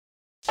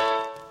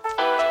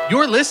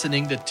You're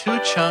listening to Two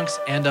Chunks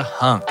and a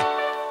Hunk.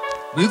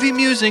 Movie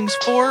musings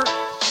for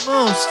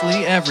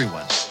mostly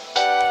everyone.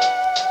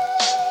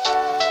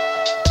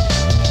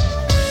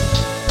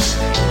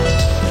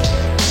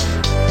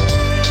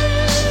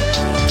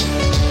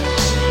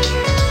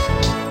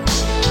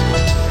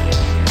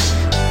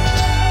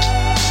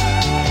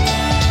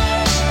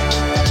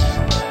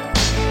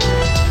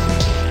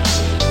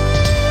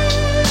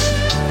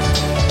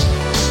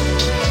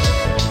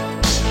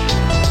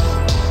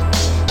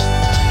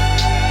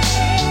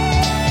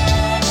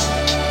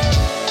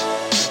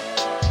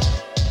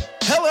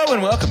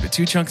 And welcome to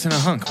Two Chunks and a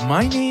Hunk.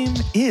 My name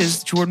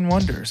is Jordan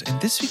Wonders,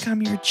 and this week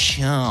I'm your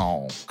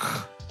chunk.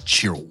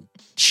 Chill.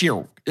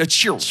 Chill. I'm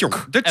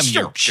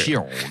your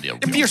chill.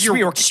 I'm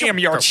your chunk.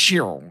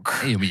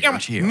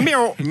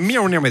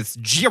 My name is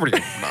Jerry.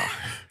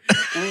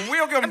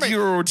 Welcome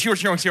to Two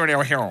Chunks and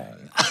a Hunk.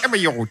 I'm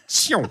your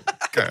chunk.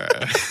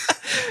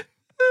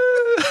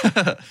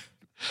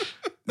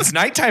 It's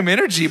nighttime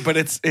energy, but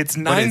it's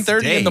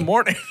 9:30 in the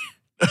morning.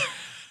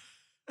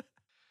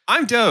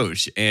 I'm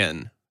Doge,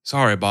 and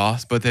sorry,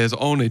 boss, but there's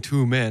only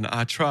two men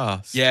I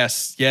trust.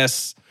 Yes.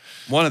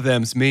 One of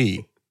them's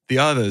me. The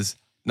other's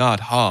not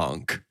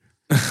Honk.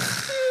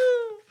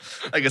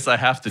 I guess I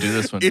have to do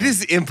this one. It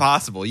is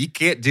impossible. You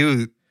can't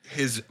do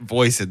his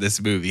voice in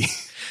this movie.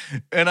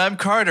 And I'm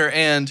Carter,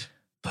 and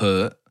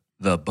put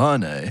the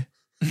bunny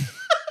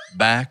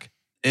back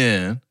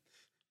in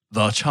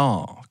the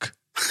chunk.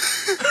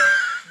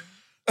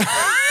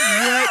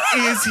 What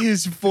is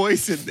his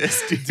voice in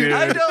this, dude?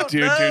 I don't know.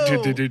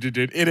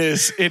 Dude. It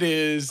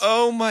is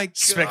Oh my God.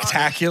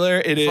 spectacular.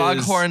 It is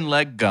Foghorn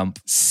leg gump.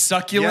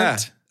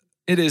 succulent.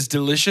 It is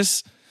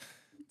delicious.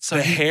 So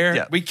The hair.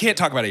 yeah. We can't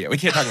talk about it yet.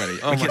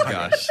 Oh my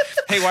gosh.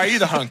 Hey, why are you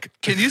the hunk?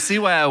 Can you see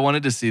why I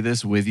wanted to see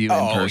this with you in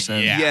Oh, person?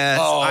 yeah. Yes,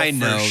 Oh, I for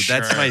know.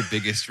 That's sure. my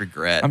biggest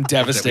regret. I'm that we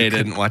devastated.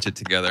 couldn't watch it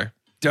together.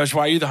 Doge,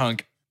 why are you the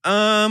hunk?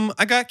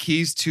 I got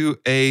keys to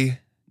a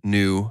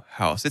new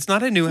house. It's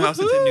not a new house,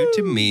 it's a new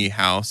to me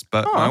house,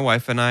 but my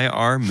wife and I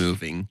are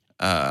moving.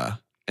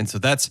 And so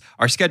that's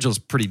our schedule's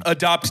pretty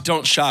Adopt,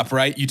 don't shop,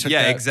 right? You took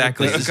Yeah, that.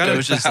 exactly. This is Got a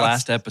Doge's house.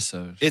 last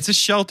episode. it's a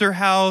shelter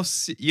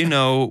house. You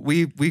know,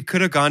 we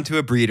could have gone to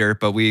a breeder,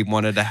 but we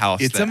wanted a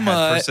house It's that a had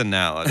mutt.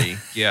 personality.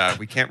 Yeah,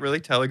 we can't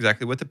really tell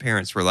exactly what the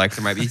parents were like.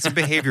 There might be some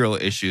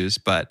behavioral issues,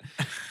 but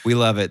we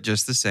love it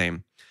just the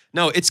same.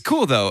 No, it's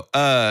cool though.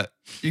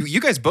 You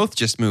guys both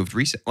just moved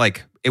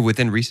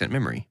within recent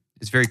memory.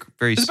 It's very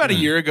It's about a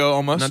soon. year ago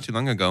almost. Not too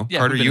long ago. Yeah,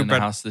 Carter, we've been you in the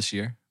about house this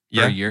year.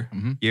 Yeah? For a year.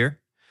 Mm-hmm. year?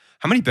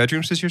 How many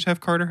bedrooms does yours have,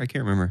 Carter? I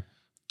can't remember.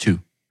 2.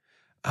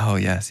 Oh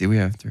yeah, see, we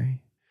have 3.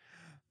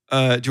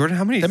 Jordan,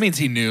 how many That means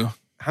he knew.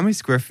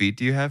 square feet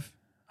do you have?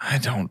 I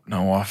don't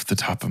know off the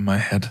top of my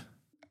head.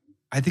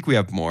 I think we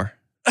have more.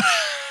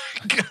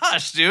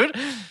 Gosh, dude.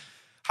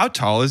 How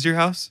tall is your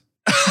house?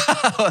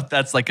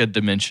 That's like a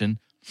dimension.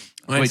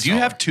 Mine's Wait, do you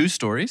taller. have 2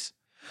 stories?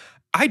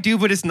 I do,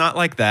 but it's not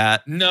like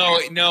that. No.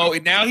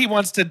 Now he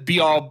wants to be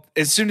all.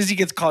 As soon as he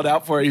gets called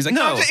out for it, he's like,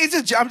 No. "No,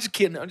 I'm just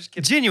kidding.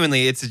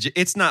 Genuinely,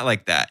 it's not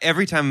like that.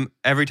 Every time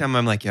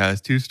I'm like, yeah,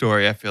 it's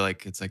 2-story. I feel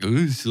like it's like,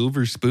 ooh,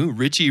 silver spoon,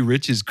 Richie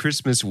Rich's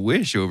Christmas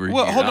wish over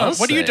Well, here. hold on. I'll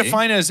What do you say.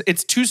 define as?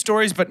 It's 2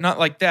 stories, but not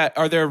like that.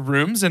 Are there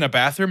rooms and a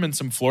bathroom and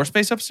some floor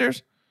space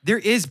upstairs? There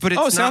is, but it's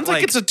Oh, it not sounds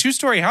like it's a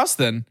 2-story house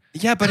then.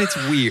 yeah, but it's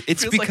weird.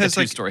 It's Feels because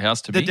like a 2-story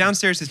house to the me.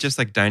 downstairs is just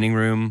like dining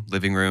room,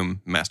 living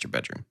room, master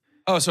bedroom.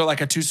 Oh, so like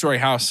a 2-story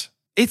house.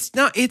 It's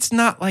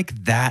not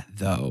like that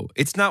though.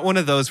 It's not one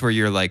of those where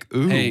you're like,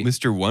 ooh, Hey.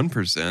 Mr.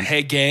 1%.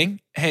 Hey,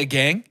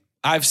 gang.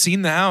 I've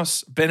seen the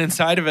house, been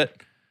inside of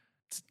it.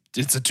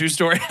 It's a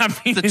 2-story. I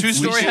mean, It's a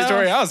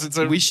 2-story house. It's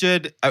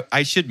a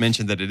I should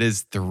mention that it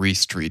is 3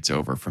 streets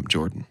over from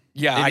Jordan.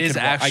 yeah. It is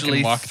I actually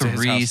can walk to his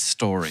 3 house.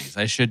 stories.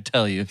 I should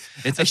tell you.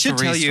 It's a I should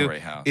tell you, 3-story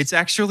house. it's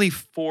actually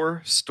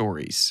 4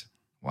 stories.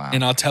 wow.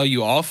 And I'll tell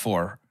you all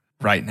 4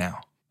 right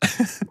now.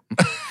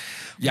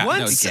 Yeah,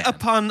 Once no,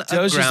 upon a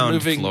Doge is ground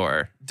moving-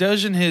 floor.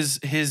 Doge and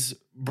his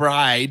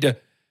bride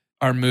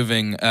are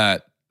moving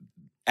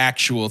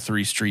actual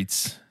 3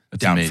 streets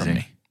That's down amazing. from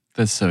me.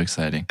 That's so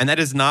exciting. And that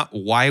is not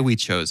why we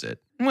chose it,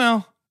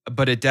 Well,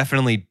 but it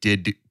definitely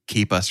did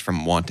keep us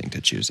from wanting to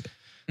choose it.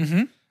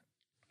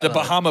 the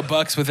Bahama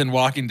Bucks within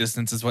walking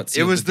distance is what It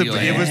sealed was the deal.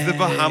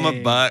 Bahama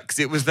Bucks.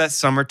 It was that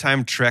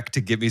summertime trek to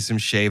get me some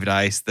shaved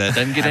ice that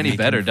Doesn't get had any me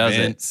better, does it?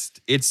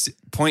 convinced. It's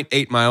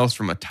 0.8 miles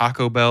from a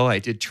Taco Bell. I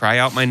did try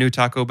out my new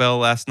Taco Bell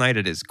last night.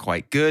 It is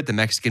quite good. The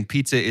Mexican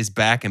pizza is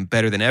back and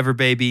better than ever,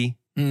 baby.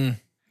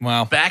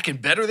 Wow. Back and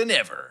better than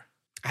ever.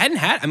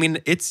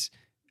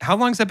 How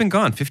long has that been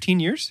gone? 15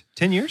 years?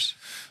 10 years?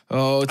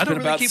 Oh, it's I don't been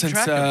really about keep since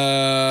track of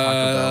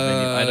Taco Bell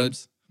menu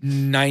items.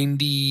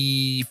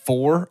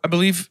 94, I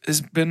believe,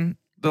 has been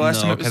the last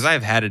time No, it was. because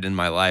I've had it in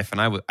my life,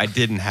 and I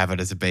didn't have it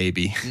as a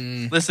baby.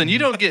 Listen, you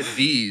don't get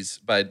these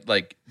by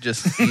like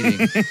just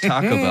eating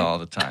Taco Bell all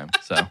the time.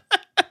 So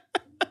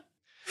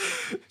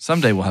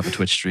someday we'll have a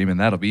Twitch stream, and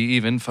that'll be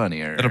even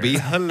funnier. It'll be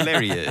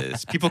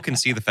hilarious. People can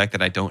see the fact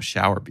that I don't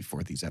shower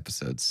before these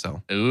episodes,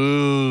 so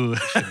Ooh,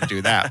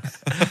 do that.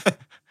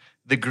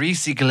 the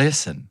greasy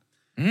glisten.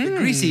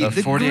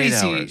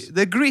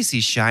 The greasy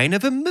shine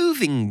of a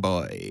moving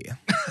boy.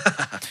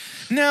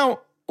 Now,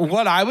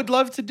 what I would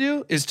love to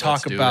do is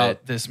talk do about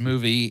it. this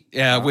movie,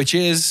 which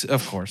is,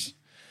 of course,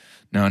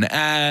 known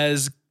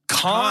as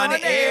Con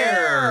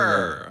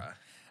Air.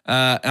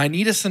 I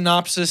need a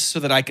synopsis so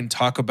that I can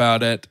talk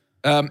about it.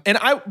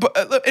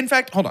 In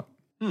fact, hold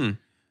on.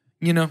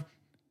 You know,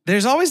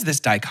 there's always this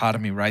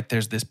dichotomy, right?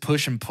 There's this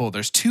push and pull.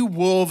 There's two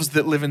wolves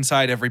that live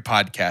inside every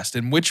podcast,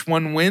 and which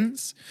one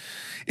wins?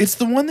 It's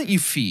the one that you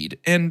feed.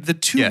 And the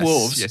two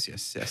wolves.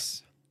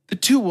 Yes. The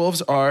two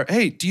wolves are,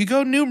 hey, do you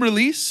go new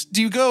release?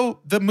 Do you go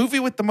the movie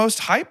with the most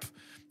hype?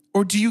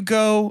 Or do you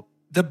go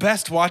the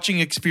best watching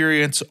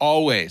experience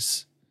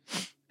always?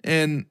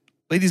 And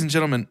ladies and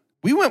gentlemen,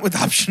 we went with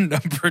option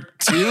number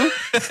 2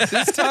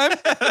 this time.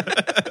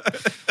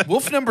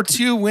 Wolf number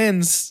 2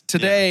 wins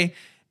today.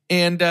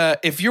 And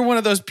if you're one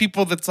of those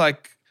people that's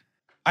like,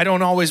 I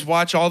don't always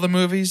watch all the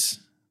movies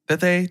that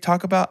they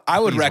talk about, I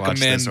would Please watch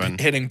this one. recommend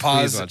hitting Please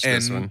pause watch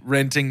this and one.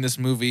 renting this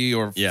movie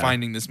or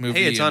finding this movie.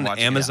 Hey, it's and on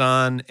watching it.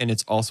 Amazon and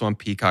it's also on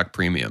Peacock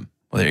Premium.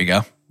 Well, there you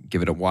go.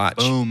 Give it a watch.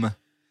 Boom.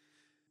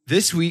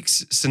 This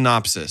week's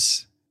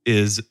synopsis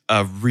is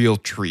a real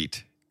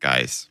treat,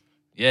 guys.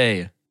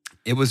 Yay.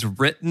 It was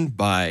written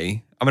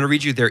by, I'm going to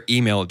read you their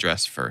email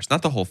address first,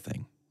 not the whole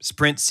thing.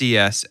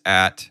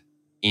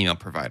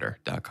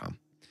 sprintcs@emailprovider.com.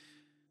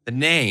 The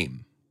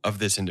name of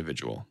this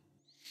individual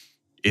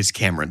is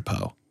Cameron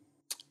Poe.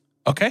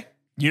 Okay.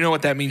 You know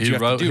what that means He you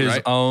have wrote to do, his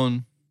right?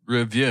 own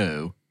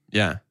review.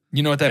 Yeah.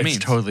 You know what that It's means.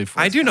 totally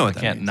I do know what I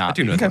that can't means. not. I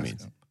do know what that Okay.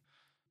 means.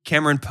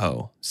 Cameron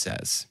Poe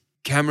says,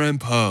 Cameron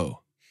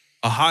Poe,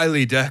 a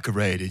highly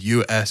decorated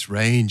U.S.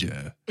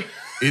 Ranger,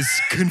 is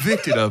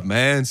convicted of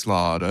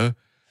manslaughter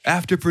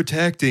after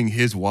protecting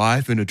his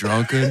wife in a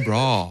drunken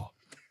brawl.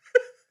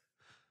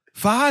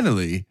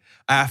 Finally,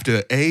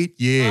 after 8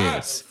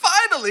 years.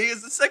 Finally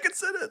is the second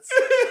sentence.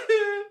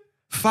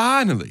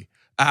 Finally,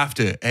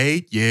 after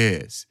 8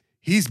 years,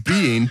 he's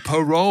being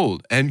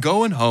paroled and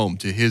going home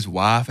to his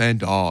wife and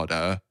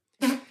daughter.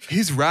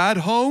 His ride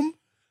home?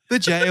 The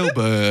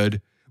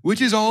jailbird,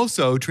 which is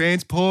also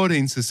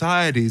transporting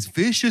society's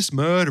vicious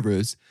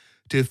murderers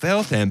to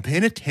Feltham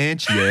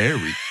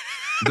Penitentiary,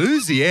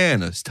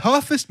 Louisiana's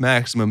toughest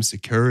maximum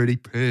security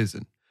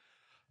prison.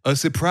 A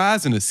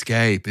surprising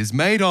escape is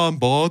made on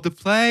board the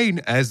plane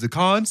as the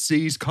con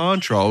seized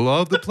control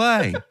of the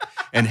plane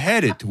and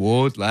headed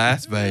toward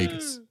Las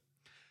Vegas.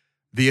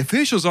 The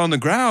officials on the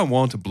ground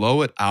want to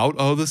blow it out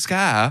of the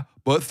sky,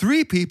 but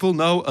 3 people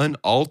know an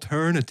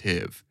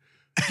alternative.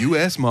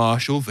 U.S.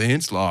 Marshal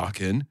Vince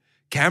Larkin,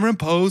 Cameron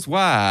Poe's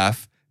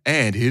wife,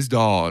 and his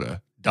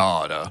daughter.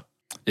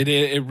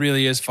 It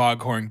really is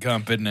Foghorn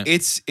Gump, isn't it?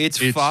 It's It's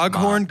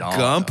Foghorn my daughter.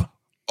 Gump,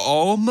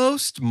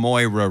 almost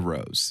Moira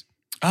Rose.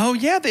 Oh,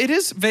 yeah, it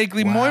is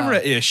vaguely Wow.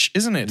 Moira-ish,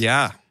 isn't it?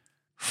 Yeah.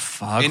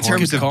 Fuck. In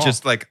terms good of call.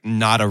 just like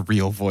not a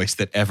real voice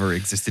that ever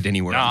existed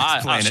anywhere on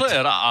this I planet.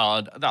 said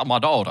that my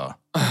daughter.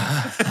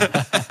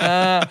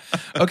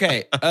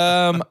 Okay.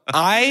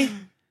 I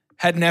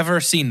had never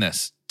seen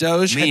this.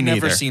 Doge Me had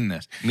never neither. seen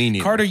this. Me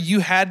neither. Carter,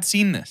 you had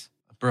seen this.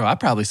 Bro, I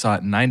probably saw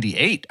it in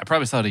 98. I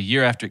probably saw it a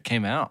year after it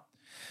came out.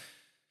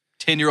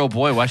 10-year-old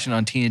boy watching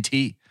on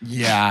TNT.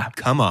 Yeah.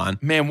 Come on.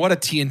 Man, what a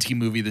TNT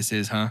movie this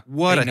is, huh?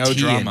 What They a know TNT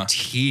drama.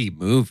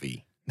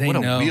 movie. They What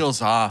know. a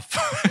wheels off.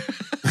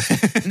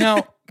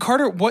 Now,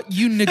 Carter, what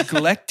you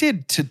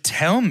neglected to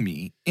tell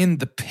me in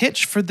the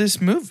pitch for this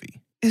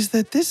movie is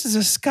that this is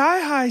a sky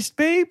heist,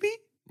 baby.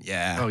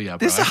 Yeah. Oh, yeah,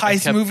 bro. This is a I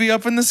heist kept- movie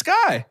up in the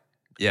sky.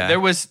 Yeah.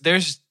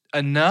 There's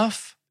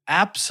enough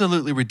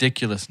absolutely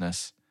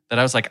ridiculousness that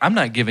I was like, I'm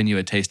not giving you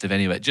a taste of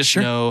any of it. Just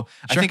Sure. know,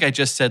 I Sure. think I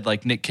just said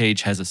like Nick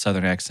Cage has a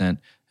Southern accent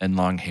and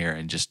long hair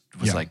and just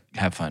was Yeah. like,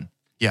 have fun.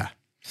 yeah.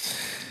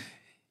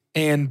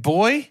 And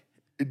boy,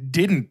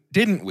 didn't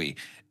we?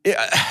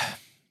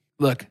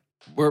 Look,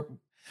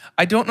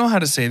 I don't know how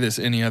to say this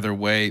any other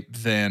way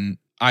than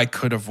I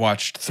could have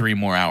watched 3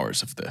 more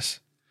hours of this.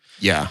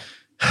 Yeah.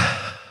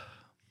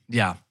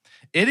 Yeah.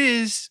 It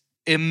is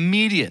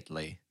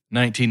immediately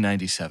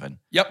 1997.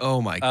 Yep.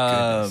 Oh my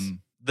goodness.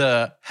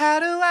 The How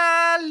Do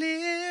I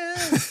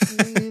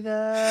Live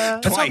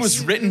Without That song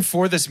was You? written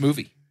for this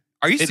movie.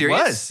 Are you It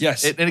serious? was.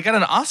 Yes. And it got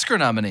an Oscar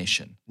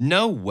nomination.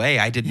 No way.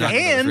 I did not know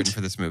it was And- written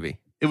for this movie.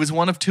 It was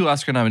one of 2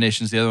 Oscar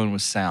nominations. The other one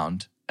was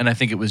sound. And I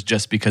think it was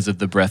just because of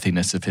the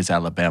breathiness of his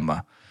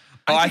Alabama.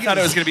 Oh, I thought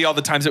it was going to be all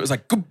the times it was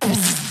like,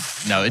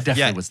 No, it definitely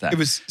Yeah, was that. It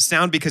was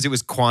sound because it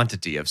was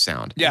quantity of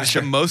sound. Yeah, it was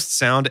sure. the most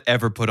sound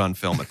ever put on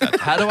film at that time.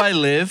 How Do I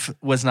Live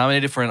was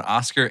nominated for an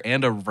Oscar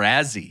and a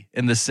Razzie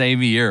in the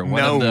same year.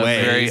 One No of the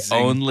way. very Amazing.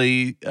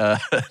 only.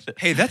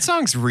 Hey, that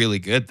song's really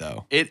good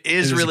though. It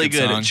is is a really good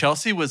good. song. And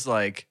Chelsea was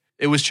like,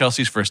 it was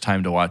Chelsea's first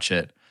time to watch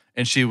it.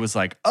 And she was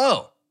like,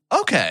 oh,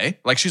 okay.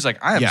 Like she's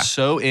like, I am Yeah.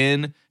 so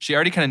in. She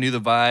already kind of knew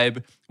the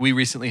vibe. We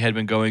recently had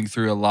been going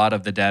through a lot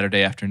of the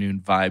Saturday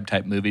afternoon vibe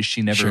type movies.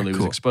 She never Sure, really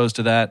cool. was exposed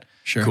to that.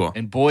 sure. Cool.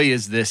 And boy,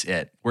 is this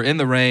it. We're in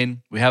the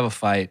rain. We have a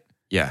fight.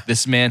 Yeah.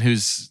 This man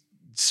who's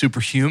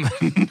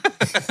superhuman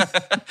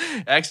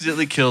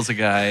Accidentally kills a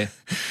guy.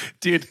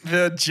 Dude,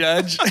 the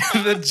judge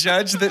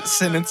that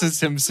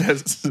sentences him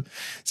says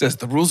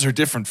the rules are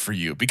different for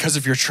you. Because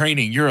of your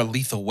training, you're a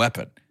lethal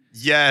weapon.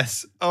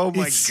 Yes. Oh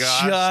my It's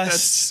gosh. That's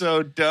just-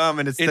 so dumb.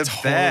 And it's the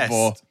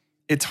horrible. best.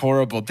 It's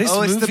horrible. This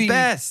Oh, movie, it's the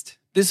best.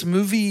 This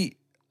movie,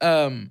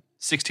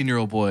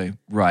 16-year-old boy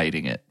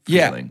writing it.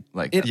 Yeah. Feeling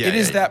like it Yeah,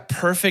 is yeah, that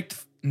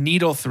perfect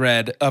needle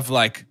thread of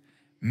like,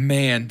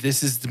 man,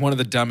 this is one of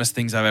the dumbest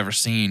things I've ever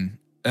seen.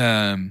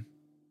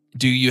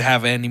 Do you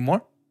have any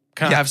more?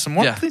 Can I Yeah. have some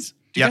more, Yeah. please?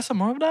 Do you got some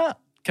more of that?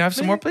 Can I have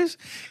some more, please?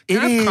 Can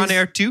I have is- Con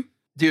Air too?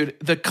 Dude,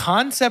 the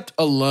concept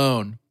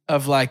alone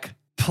of like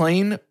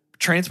plane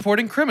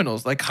transporting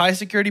criminals, like high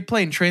security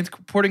plane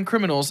transporting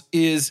criminals,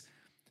 is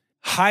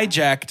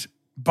hijacked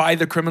by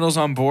the criminals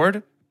on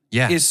board.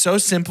 Yeah. Is so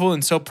simple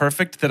and so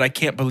perfect that I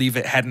can't believe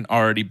it hadn't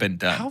already been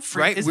done. How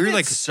Right? Isn't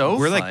it so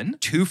we're fun? like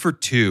 2 for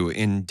 2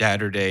 in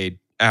Dadder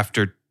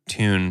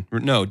Afternoon.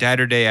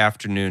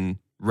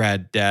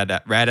 Rad Dad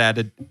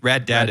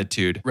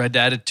Attitude. Red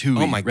Dad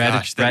Tui. Oh my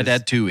gosh, that Red is-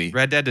 Dad Tui.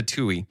 Rad Dad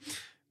Attui.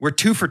 We're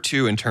 2 for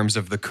 2 in terms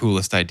of the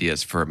coolest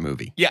ideas for a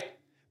movie. Yeah.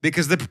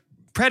 Because the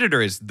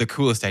Predator is the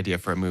coolest idea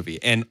for a movie.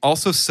 And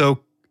also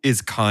so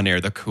is Con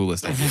Air the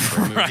coolest idea for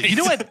a movie. Right. You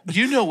know what?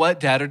 You know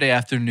what Saturday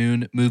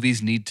afternoon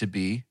movies need to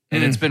be,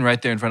 and it's been right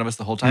there in front of us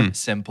the whole time.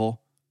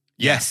 Simple.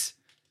 Yes.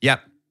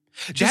 Yep.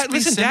 Just be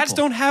Listen, dads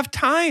simple. don't have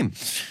time.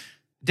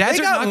 Dads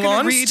They are got not going to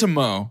lawns read. to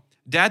mow.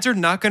 Dads are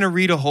not going to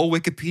read a whole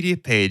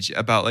Wikipedia page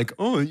about like,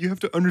 oh, you have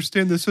to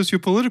understand the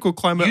sociopolitical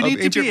climate You of need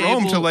to ancient be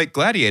Rome able- to like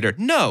Gladiator.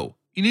 No.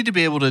 You need to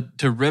be able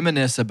to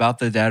reminisce about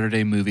the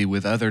Saturday movie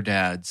with other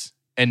dads,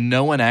 and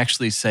no one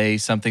actually say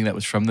something that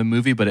was from the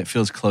movie, but it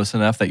feels close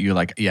enough that you're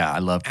like, yeah, I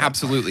love that.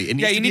 Absolutely. It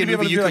needs Yeah, you need to be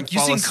able to movie be can like, you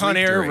fall seen Con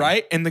asleep Air, during.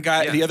 right? And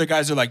Yeah. the other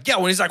guys are like, yeah,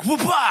 when he's like,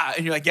 whoop-ah,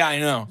 and you're like, yeah, I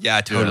know. Yeah,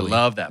 Dude, I totally.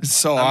 love that. It's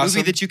so a awesome.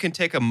 movie that you can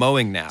take a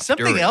mowing nap.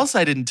 Something during. else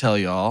I didn't tell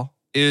y'all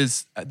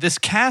is this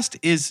cast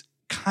is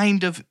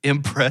kind of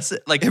impressive.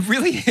 Like, It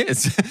really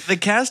is. the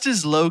cast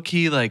is low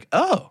key. Like,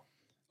 oh,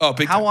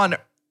 big how time. on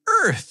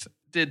earth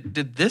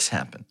did this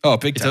happen? Oh,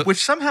 big time.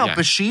 Which somehow Yeah.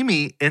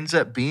 Buscemi ends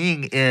up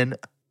being in.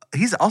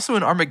 He's also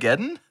in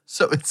Armageddon,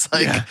 so it's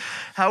like, Yeah.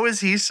 how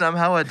is he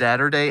somehow a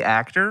Saturday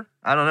actor?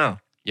 I don't know.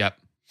 Yep.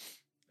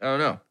 I don't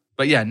know.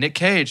 But yeah, Nick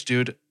Cage,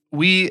 dude.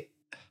 He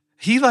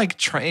like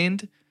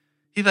trained.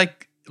 He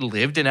like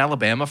lived in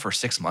Alabama for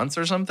 6 months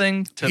or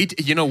something.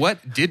 You know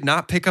what? Did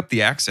not pick up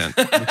the accent,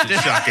 which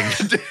is shocking.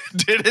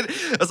 Did it?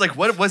 I was like,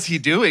 what was he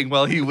doing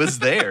while he was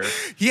there?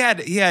 He had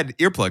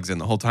earplugs in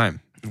the whole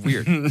time.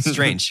 Weird.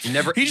 Strange. He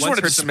never He just once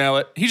wanted to heard some- smell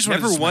it. He just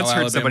wanted never to smell once heard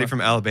Alabama. somebody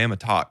from Alabama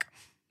talk.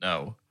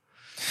 No.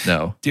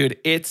 Dude,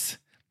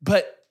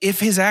 but if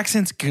his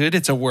accent's good,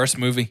 it's a worse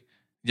movie.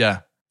 Yeah.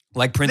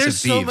 Like Prince There's of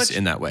so Thieves much-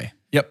 in that way.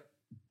 Yep.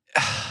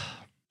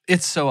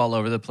 It's so all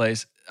over the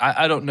place.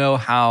 I don't know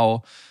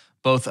how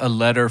both A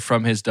Letter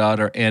from His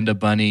Daughter and A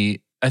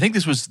Bunny. I think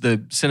this was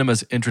the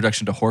cinema's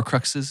introduction to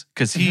Horcruxes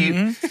because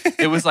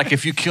it was like,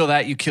 if you kill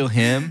that, you kill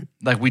him.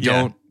 Like,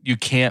 you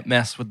can't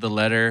mess with the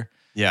letter.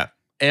 Yeah.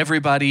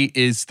 Everybody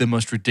Is the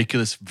most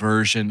ridiculous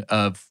version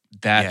of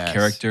that Yes.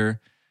 character.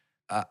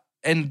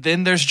 And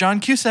then there's John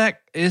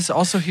Cusack is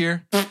also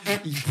here.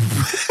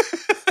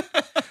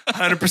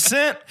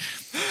 100%.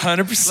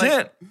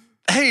 100%.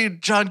 Hey,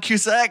 John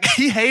Cusack,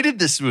 he hated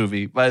this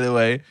movie, by the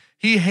way.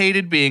 He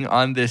hated being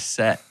on this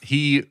set.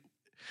 The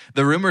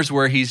rumors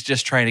were he's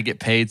just trying to get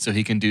paid so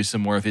he can do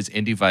some more of his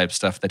indie vibe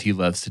stuff that he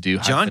loves to do.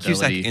 High John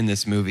Cusack Fidelity. in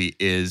this movie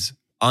is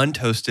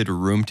untoasted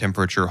room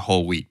temperature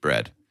whole wheat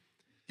bread.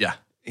 Yeah.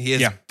 He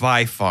is Yeah.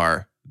 by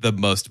far the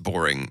most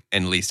boring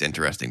and least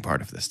interesting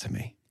part of this to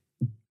me.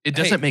 It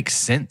doesn't make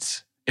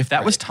sense. If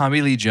that was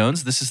Tommy Lee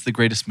Jones, this is the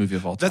greatest movie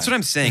of all time. That's what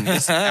I'm saying.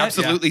 It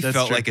absolutely that's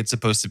felt true. like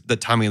that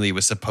Tommy Lee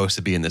was supposed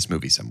to be in this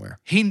movie somewhere.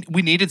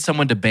 We needed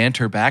someone to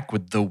banter back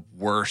with the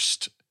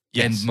worst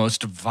Yes. and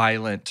most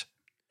violent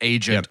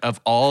agent of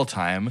all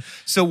time.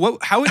 So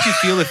how would you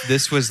feel if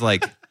this was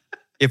like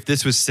if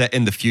this was set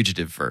in the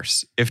Fugitive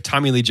verse? If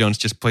Tommy Lee Jones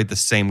just played the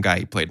same guy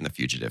he played in the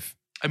Fugitive?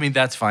 I mean,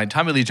 that's fine.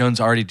 Tommy Lee Jones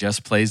already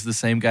just plays the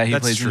same guy he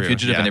That's plays in true, The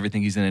Fugitive yeah. and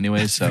everything he's in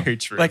anyway. So Very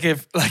true. Like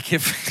if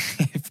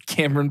if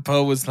Cameron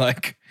Poe was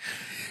like,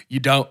 you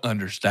don't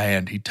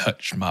understand, he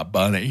touched my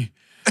bunny.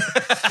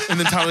 And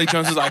then Tommy Lee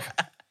Jones was like,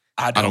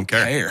 I don't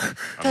care.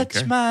 I don't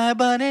care. my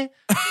bunny,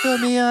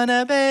 put me on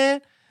a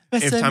bed.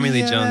 If Tommy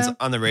Lee Jones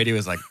on the radio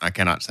was like, I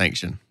cannot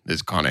sanction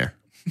this Con Air.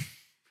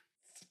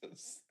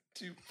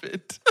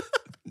 Stupid.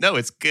 No,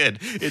 it's good.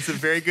 It's a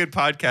very good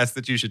podcast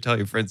that you should tell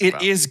your friends It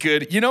about. is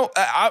good. You know,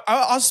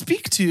 I'll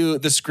speak to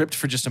the script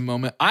for just a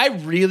moment. I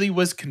really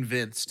was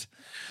convinced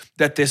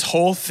that this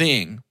whole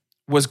thing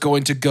was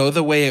going to go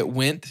the way it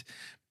went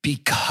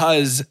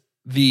because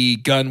the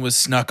gun was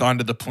snuck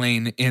onto the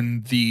plane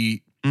in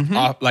the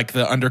like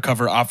the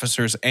undercover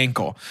officer's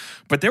ankle.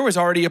 But there was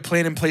already a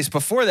plan in place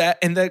before that,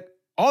 and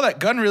all that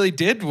gun really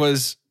did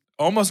was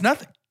almost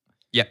nothing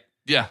Yeah.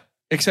 Yeah.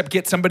 except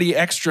get somebody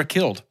extra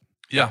killed.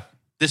 Yeah.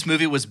 This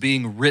movie was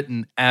being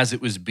written as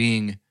it was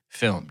being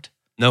filmed.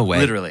 No way.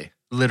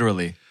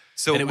 Literally.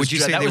 So And it was, would you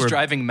say that they was were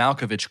driving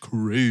Malkovich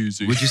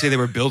crazy. Would you say they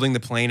were building the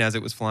plane as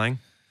it was flying?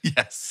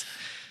 Yes.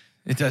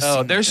 It does. Oh,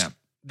 seem like that.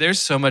 there's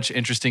so much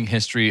interesting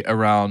history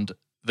around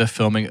the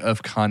filming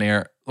of Con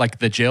Air. Like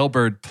the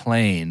Jailbird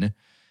plane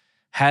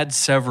had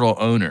several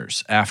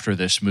owners after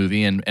this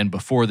movie and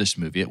before this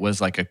movie. It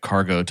was like a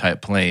cargo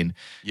type plane.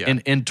 Yeah.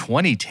 In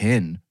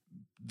 2010,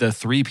 the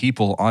 3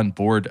 people on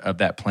board of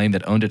that plane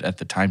that owned it at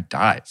the time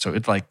died. So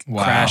it like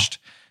Wow. crashed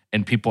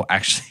and people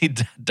actually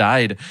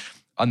died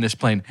on this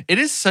plane. It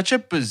is such a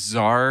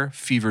bizarre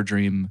fever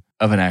dream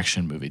of an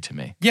action movie to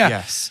me. Yeah.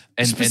 Yes.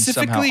 And somehow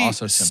Specifically,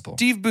 also simple.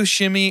 Steve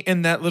Buscemi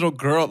and that little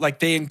girl, like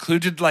they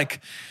included like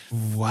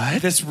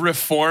What? this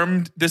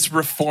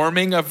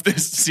reforming of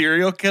this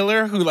serial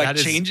killer who like That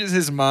is changes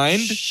his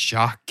mind.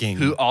 Shocking.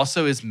 Who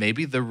also is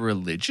maybe the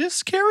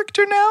religious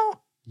character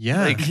now?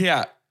 Yeah.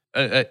 Yeah.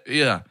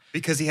 Yeah.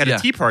 because he had Yeah. a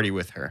tea party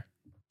with her.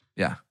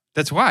 Yeah.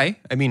 That's why.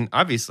 I mean,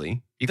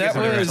 obviously. You That guys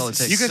have never-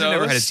 was you guys so have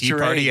never had a tea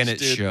party and it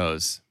strange, dude.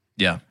 shows.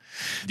 Yeah.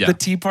 Yeah. The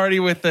tea party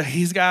with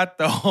he's got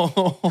the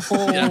whole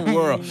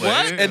world.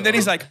 What? And then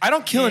he's like, I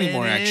don't kill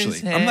anymore, In actually.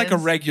 his I'm like a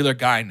hands. regular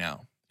guy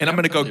now. And I'm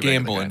going to go totally regular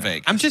gamble guy in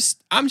now. Vegas.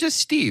 I'm just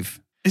Steve.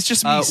 It's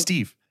just me, Uh,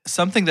 Steve.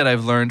 Something that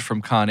I've learned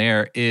from Con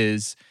Air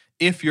is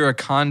if you're a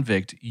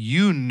convict,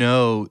 you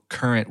know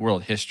current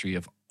world history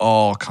of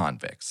all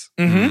convicts.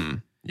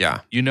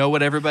 Yeah. You know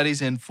what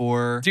everybody's in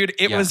for. Dude,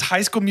 it Yeah. was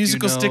High School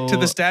Musical stick to know-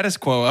 the status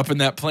quo up in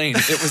that plane.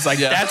 It was like,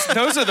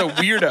 those are the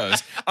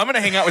weirdos. I'm going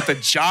to hang out with the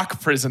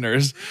jock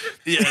prisoners.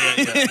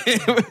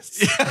 It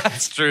was-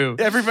 That's true.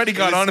 everybody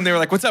got on and they were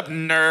like, what's up,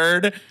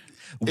 nerd? It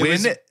When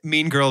was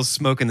Mean Girls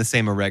smoking the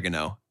same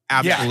oregano.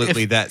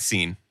 Absolutely that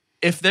scene.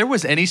 if there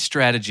was any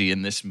strategy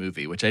in this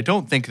movie, which I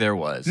don't think there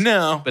was,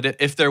 No. but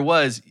if there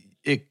was,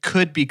 it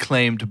could be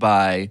claimed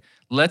by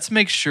let's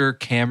make sure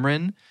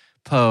Cameron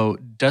Poe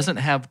doesn't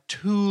have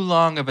too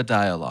long of a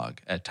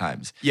dialogue at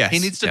times. Yes, He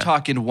needs to yeah.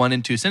 talk in 1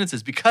 and 2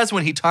 sentences because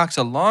when he talks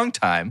a long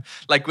time,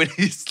 like when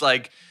he's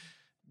like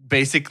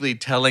basically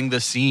telling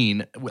the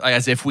scene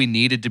as if we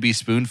needed to be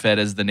spoon-fed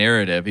as the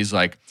narrative, he's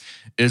like,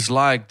 it's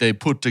like they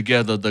put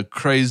together the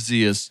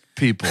craziest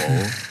people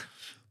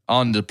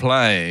on the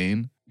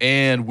plane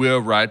and we're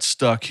right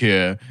stuck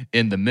here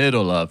in the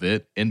middle of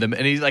it. And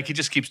he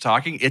just keeps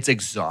talking. It's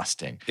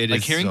exhausting. It like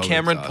is hearing so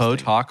Cameron Poe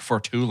exhausting. talk for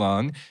too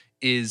long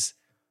is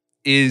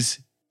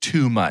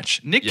too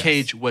much. Nick Yes.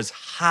 Cage was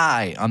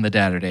high on the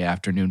Saturday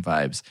afternoon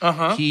vibes.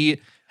 Uh-huh. He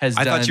has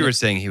I done. thought you were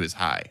saying he was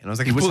high. And I was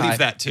like, He I was believe high.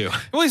 that too.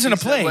 Well, he's in a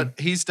he's done plane. what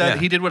he's done.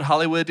 Yeah. He did what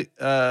Hollywood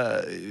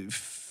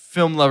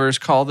film lovers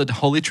call the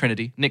Holy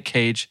Trinity. Nick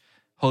Cage,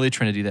 Holy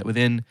Trinity. That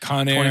within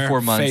Con Air,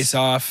 24 months, Face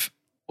Off.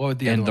 What would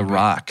the and other The one be?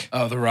 Rock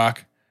Oh, The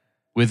Rock.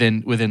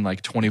 within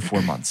like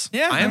 24 months.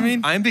 Yeah, I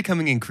mean, I'm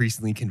becoming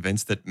increasingly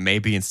convinced that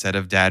maybe instead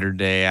of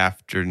Saturday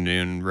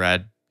afternoon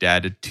red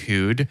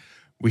attitude,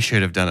 we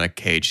should have done a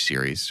Cage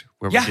series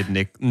where Yeah. we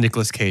did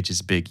Nicolas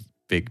Cage's big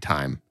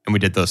time, and we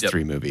did those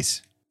 3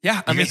 movies.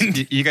 yeah, I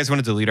mean, You guys want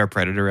to delete our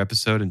Predator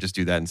episode and just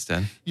do that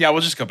instead? yeah,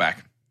 we'll just go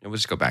back. And we'll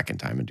just go back in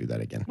time and do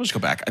that again. We'll just go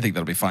back. I think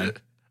that'll be fine.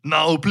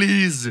 No,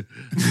 please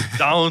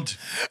don't.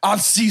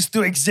 I've ceased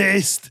to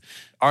exist.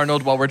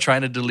 Arnold, while we're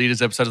trying to delete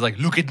his episode, is like,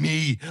 look at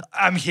me.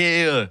 I'm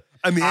here.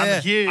 I'm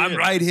here. I'm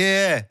right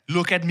here.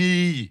 Look at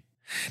me.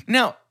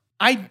 Now,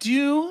 I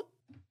do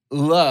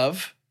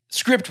love,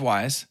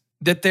 script-wise,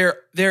 that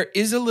there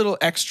is a little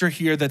extra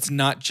here that's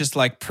not just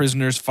like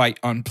prisoners fight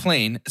on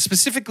plane.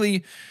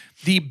 Specifically,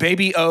 the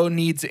Baby O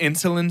needs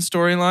insulin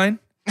storyline.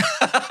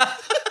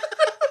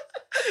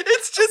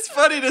 It's just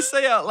funny to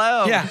say out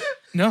loud. Yeah.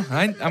 No,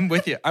 I'm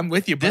with you. I'm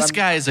with you. But This I'm-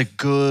 guy is a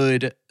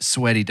good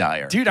sweaty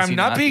dyer. dude, Is I'm he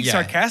not being Yeah.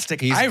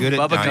 sarcastic. He's I good at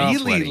Bubba dying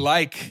really sweaty.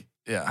 like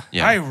Yeah.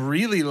 Yeah. I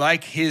really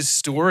like his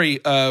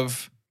story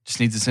of, Just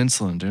needs his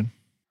insulin, dude.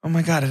 oh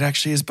my God, it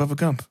actually is Bubba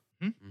Gump.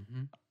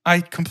 Mhm. I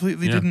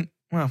completely Yeah. didn't.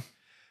 Well,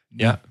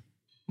 Yeah.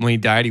 When he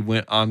died, he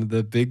went on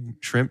the big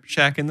shrimp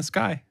shack in the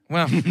sky.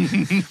 well.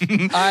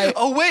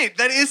 Oh wait,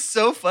 that is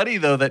so funny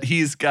though that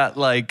he's got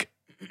like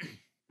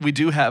we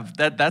do have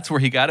that. That's where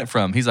he got it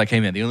from. He's like, hey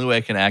man, the only way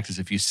I can act is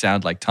if you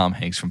sound like Tom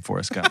Hanks from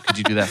Forrest Gump. Could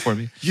you do that for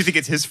me? You think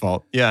it's his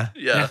fault? Yeah.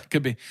 Yeah,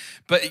 could be.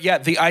 But yeah,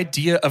 the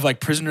idea of like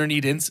prisoner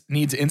needs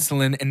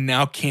insulin and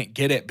now can't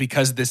get it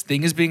because this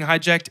thing is being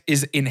hijacked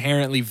is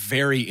inherently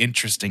very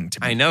interesting to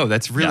me. I know.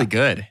 That's really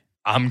good.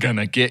 I'm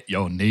gonna get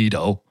your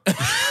needle.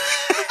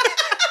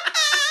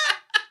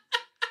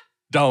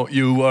 Don't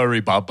you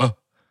worry, Bubba.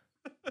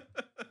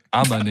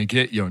 I'm gonna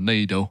get your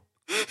needle.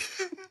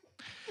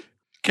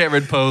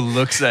 Cameron Poe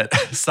looks at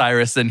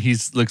Cyrus and he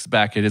looks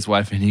back at his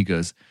wife and he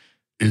goes,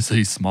 "Is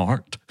he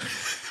smart?"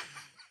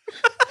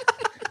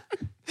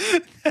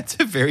 That's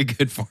a very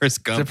good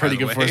Forrest Gump. It's a pretty by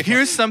the good way. Forrest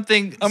Here's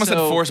something. I almost said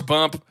force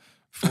bump.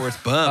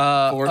 Forrest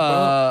Bump. Forrest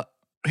Bump.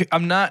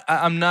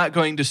 I'm not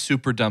going to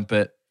super dump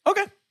it,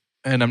 Okay.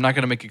 and I'm not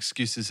going to make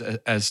excuses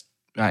as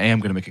I am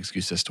going to make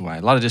excuses as to why.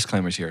 A lot of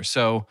disclaimers here.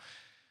 So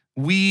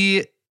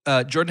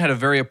Jordan had a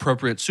very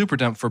appropriate super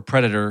dump for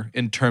Predator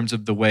in terms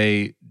of the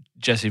way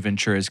Jesse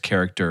Ventura's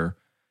character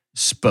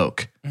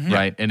spoke,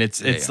 right? And it's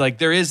Yeah. like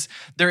there is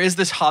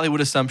this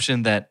Hollywood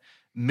assumption that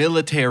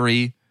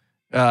military,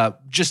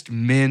 just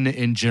men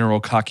in general,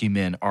 cocky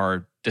men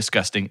are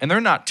disgusting, and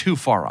they're not too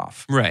far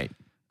off. Right.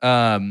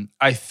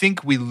 I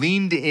think we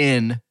leaned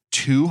in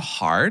too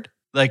hard.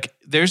 Like,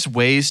 there's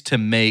ways to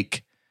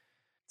make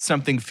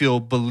something feel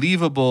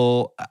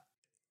believable.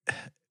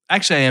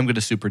 Actually, I am going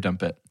to super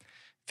dump it.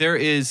 There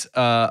is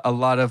a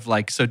lot of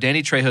so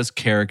Danny Trejo's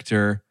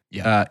character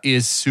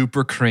is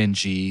super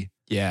cringy.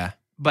 Yeah.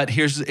 But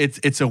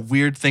it's a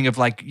weird thing of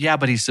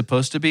but he's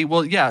supposed to be.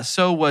 Well, yeah,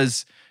 so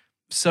was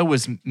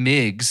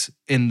Miggs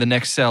in The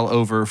Next Cell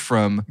over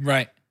from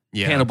Right.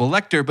 Yeah. Hannibal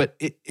Lecter. But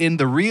in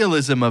the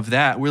realism of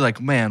that, we're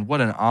like, man,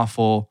 what an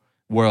awful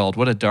world.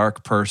 What a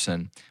dark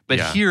person. But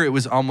here it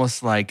was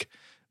almost like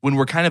when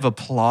we're kind of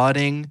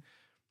applauding,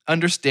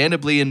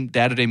 understandably in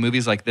day-to-day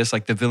movies like this,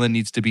 the villain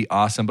needs to be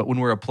awesome. But when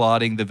we're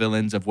applauding the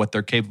villains of what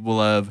they're capable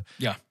of,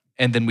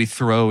 and then we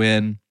throw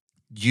in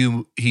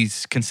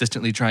he's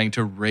consistently trying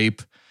to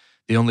rape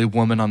the only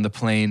woman on the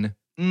plane.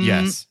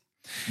 Yes.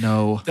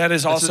 No. That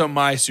is also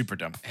my super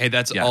dump. Hey,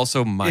 that's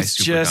also my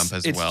super dump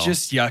as well. It's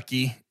just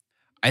yucky.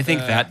 I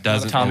think that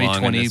doesn't Tommy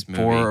belong in this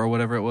 24 movie. or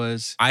whatever it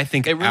was. I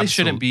think it really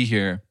shouldn't be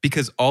here.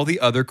 Because all the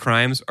other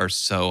crimes are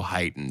so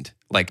heightened,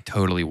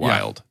 totally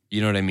wild.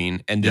 You know what I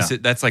mean? And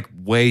that's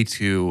way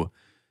too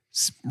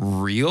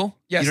real.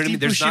 Yeah, you know Steve what I mean?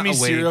 There's not a way.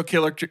 serial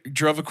killer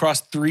drove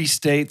across 3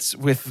 states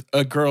with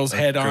a girl's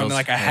head on girl's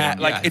a hat.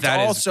 head. It's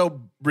all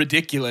so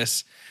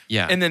ridiculous.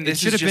 Yeah, and then it this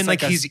should have is been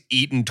just he's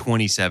eaten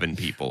 27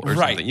 people or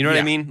Right, something. You know what I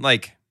yeah. mean?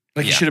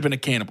 He should have been a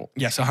cannibal.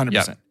 Yes,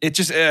 100%. It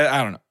just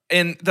I don't know.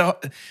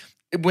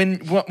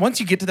 And once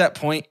you get to that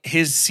point,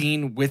 his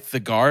scene with the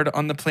guard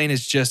on the plane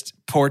is just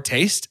poor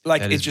taste.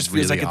 That It is just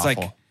feels really like it's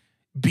awful.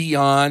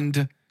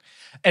 beyond.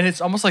 And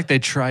it's almost like they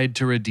tried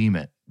to redeem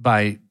it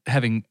by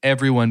having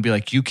everyone be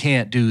like, you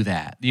can't do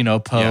that.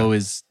 Poe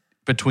is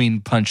between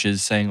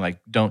punches saying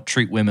don't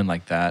treat women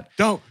like that.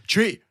 Don't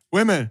treat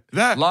women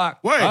that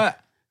way.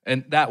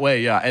 And that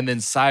way, yeah. And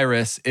then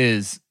Cyrus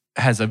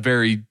has a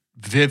very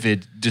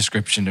vivid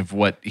description of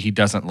what he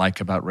doesn't like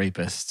about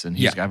rapists. And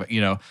he's got,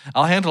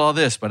 I'll handle all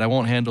this, but I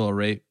won't handle a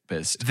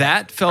rapist.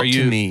 That felt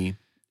to me,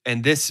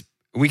 and this,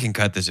 we can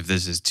cut this if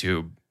this is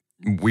too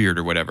weird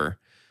or whatever.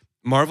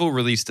 Marvel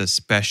released a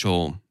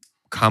special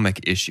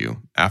comic issue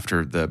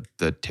after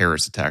the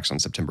terrorist attacks on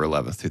September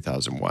 11th,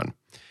 2001.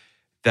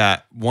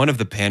 That one of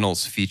the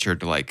panels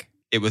featured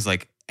it was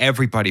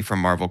everybody from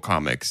Marvel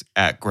Comics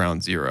at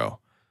Ground Zero,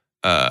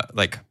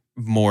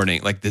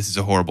 mourning, this is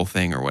a horrible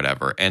thing or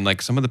whatever. And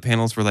some of the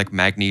panels were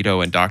Magneto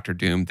and Doctor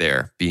Doom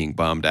there being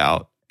bummed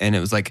out. And it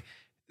was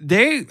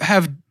they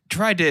have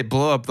tried to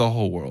blow up the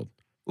whole world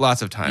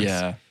lots of times.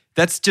 Yeah.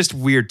 That's just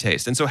weird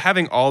taste. And so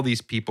having all these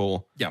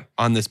people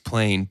on this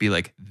plane be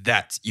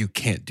you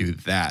can't do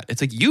that.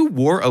 It's you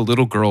wore a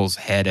little girl's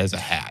head as a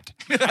hat.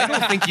 I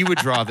don't think you would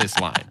draw this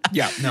line.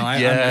 Yeah, no,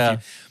 I'm with you.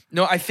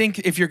 No, I think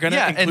if you're going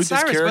to include this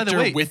Cyrus, by the character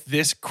way, with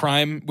this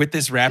crime, with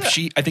this rap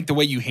sheet, I think the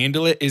way you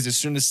handle it is as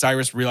soon as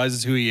Cyrus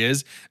realizes who he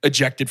is,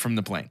 ejected from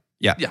the plane.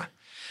 Yeah. Yeah.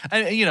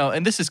 And,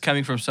 and this is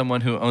coming from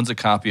someone who owns a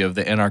copy of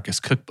the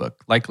Anarchist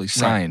Cookbook, likely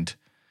signed.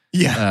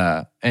 Right.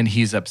 Yeah. And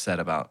he's upset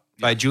about.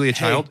 By Julia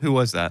Child? Who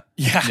was that?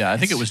 Yeah. Yeah, I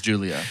think it was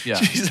Julia. Yeah.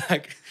 She's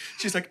like,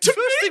 the first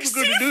thing we're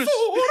going to do is...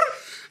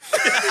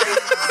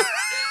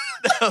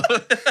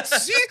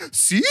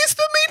 Seize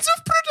the means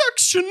of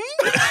production.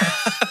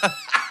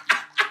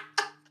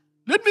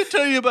 Let me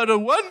tell you about a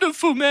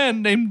wonderful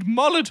man named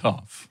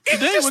Molotov.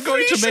 Today we're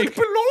going to make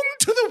belong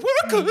to the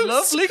a workers.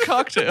 lovely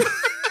cocktail.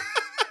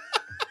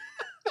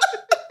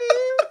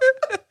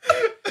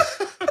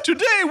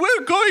 Today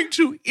we're going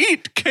to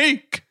eat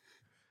cake.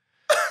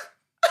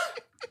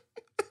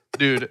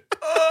 Dude,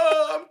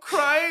 Oh, I'm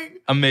crying.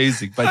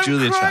 amazing by I'm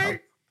Julia crying.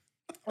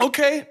 Child.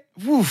 Okay.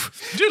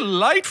 Woof.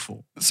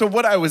 Delightful. So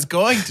what I was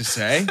going to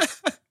say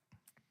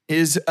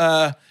is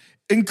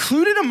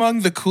included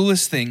among the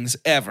coolest things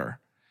ever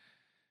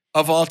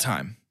of all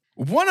time.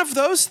 One of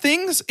those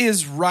things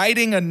is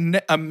writing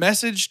a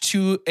message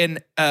to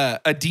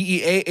a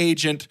DEA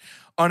agent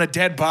on a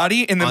dead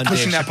body and then On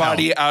pushing Dave that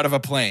body out of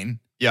a plane.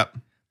 Yep.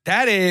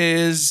 That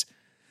is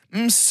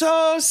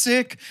so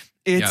sick.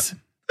 It's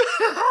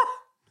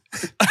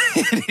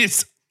it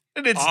is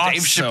And it's awesome.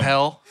 Dave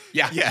Chappelle.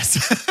 Yeah. Yes.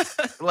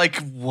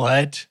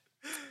 What?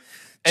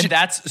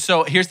 And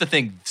so here's the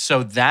thing.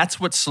 So that's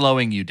what's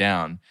slowing you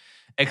down.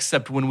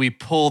 Except when we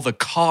pull the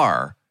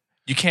car,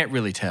 you can't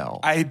really tell.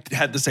 I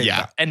had the same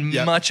thought. And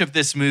much of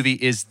this movie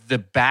is the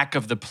back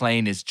of the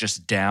plane is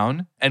just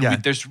down. And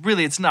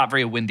it's not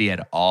very windy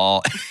at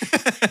all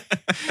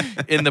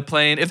in the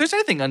plane. If there's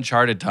anything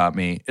Uncharted taught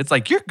me, it's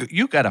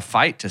you got to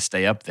fight to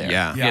stay up there.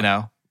 Yeah. You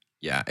know?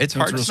 Yeah. It's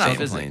hard to real stay stuff,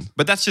 in isn't plane.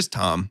 But that's just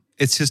Tom.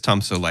 It's just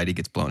Tom so light he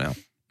gets blown out.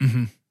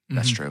 Mm-hmm.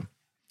 That's true.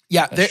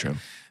 Yeah, That's true.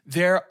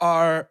 There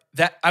are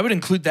that I would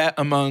include that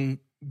among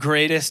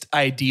greatest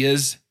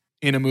ideas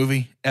in a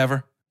movie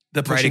ever.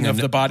 The pushing of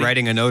the body.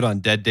 Writing a note on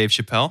dead Dave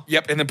Chappelle.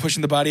 Yep, and then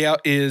pushing the body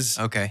out is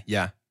Okay.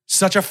 Yeah.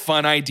 such a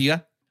fun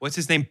idea. What's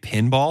his name?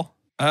 Pinball?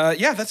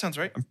 Yeah, that sounds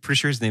right. I'm pretty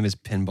sure his name is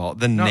Pinball.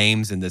 The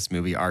names in this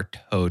movie are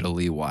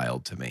totally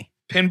wild to me.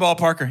 Pinball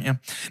Parker, yeah.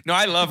 No,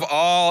 I love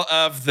all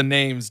of the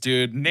names,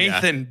 dude.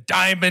 Nathan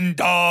Diamond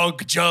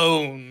Dog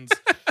Jones.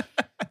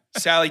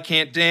 Sally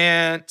Can't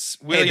Dance.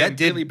 William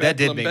Billy that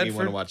did Bedlam make me want to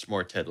Bedford. watch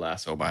more Ted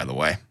Lasso, by the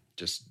way.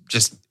 Just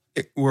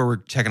where we're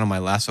checking on my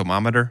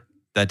Lassomometer,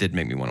 that did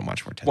make me want to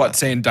watch more Ted What, Lasso.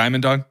 saying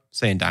Diamond Dog?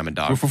 Saying Diamond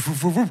Dog.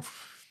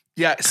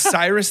 Yeah,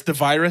 Cyrus the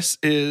Virus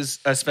is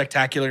a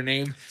spectacular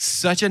name.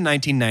 Such a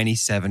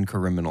 1997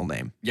 criminal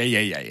name.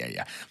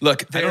 Yeah.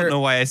 Look, I don't know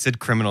why I said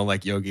criminal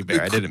like Yogi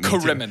Bear. I didn't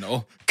mean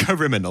criminal. to.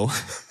 Criminal.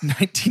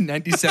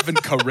 1997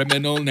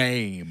 criminal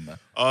name.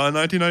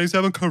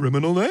 1997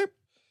 criminal name?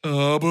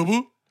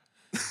 Boo-boo.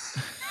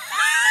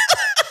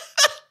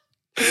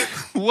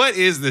 What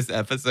is this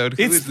episode?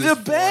 Who It's is this the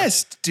for?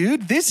 best,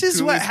 dude. This is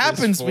Who what is this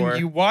happens for? when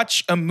you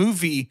watch a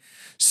movie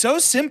so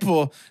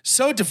simple,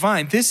 so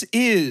divine. This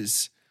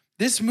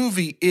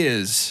movie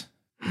is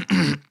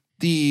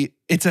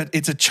it's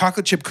a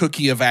chocolate chip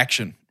cookie of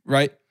action,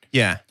 right?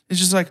 Yeah. It's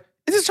just like,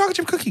 it's a chocolate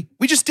chip cookie.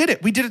 We just did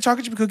it. We did a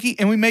chocolate chip cookie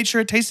and we made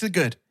sure it tasted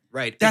good.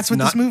 Right. That's what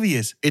this movie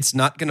is. It's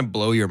not going to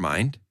blow your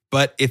mind,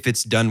 but if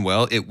it's done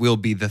well, it will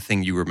be the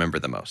thing you remember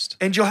the most.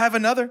 And you'll have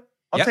another.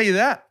 I'll Yep. tell you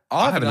that.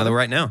 I'll have another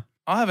right now.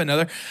 I'll have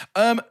another.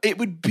 It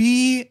would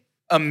be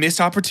a missed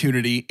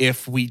opportunity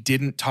if we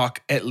didn't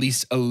talk at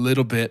least a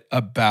little bit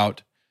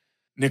about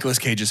Nicolas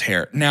Cage's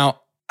hair.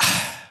 Now,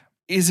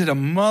 is it a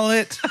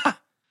mullet?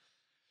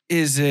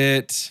 Is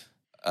it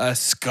a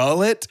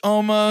skullet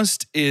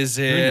almost? Is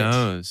Who it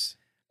knows?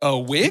 a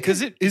wig?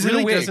 Because it is really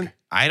it a wig? doesn't.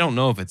 I don't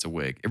know if it's a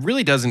wig. It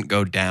really doesn't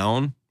go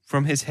down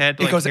from his head.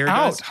 It like goes hair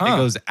out, does. huh? It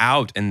goes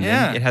out, and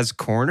Yeah. then it has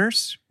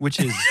corners, which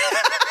is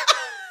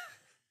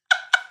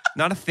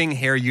not a thing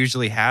hair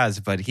usually has,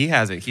 but he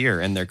has it here,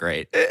 and they're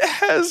great. It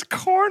has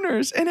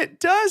corners, and it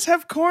does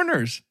have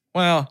corners.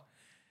 Well,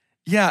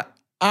 yeah,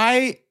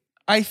 I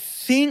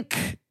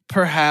think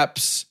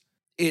perhaps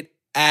it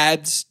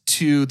adds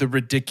to the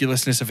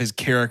ridiculousness of his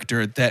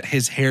character that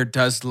his hair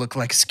does look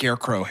like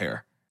scarecrow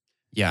hair.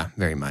 Yeah,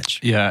 very much.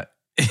 Yeah.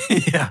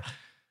 Yeah.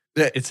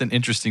 It's an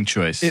interesting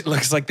choice. It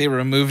looks like they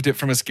removed it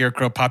from a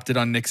scarecrow, popped it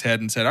on Nick's head,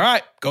 and said, "All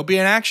right, go be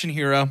an action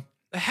hero."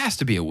 It has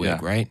to be a wig, Yeah.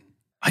 right?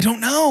 I don't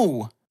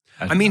know.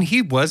 I mean,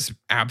 he was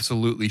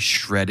absolutely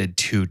shredded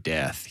to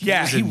death.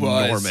 Yeah, he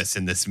was. enormous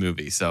in this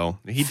movie. So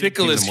he did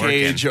Nicolas keep him working.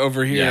 Cage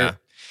over here.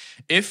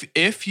 Yeah.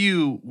 if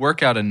you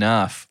work out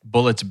enough,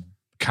 bullets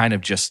kind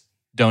of just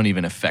don't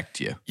even affect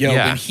you. Yo,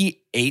 Yeah. when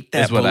he ate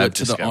That's that what bullet I've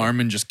to the discovered. arm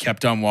and just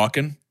kept on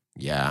walking.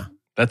 Yeah.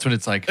 That's when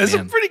it's like, That's a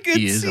man, pretty good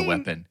he is a scene.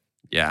 weapon.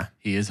 Yeah.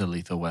 He is a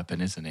lethal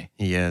weapon, isn't he?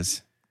 He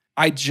is.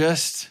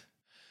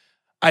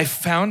 I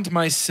found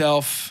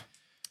myself,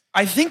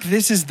 I think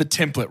this is the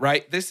template,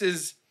 right? This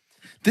is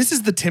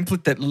the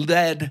template that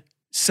led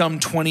some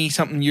 20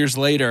 something years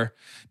later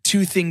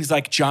to things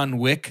like John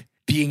Wick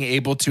being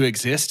able to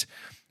exist,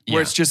 where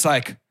Yeah. it's just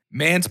like,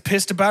 man's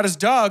pissed about his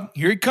dog.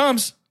 Here he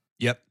comes.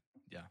 Yep.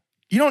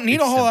 You don't need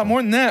It's a whole lot simple.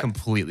 more than that.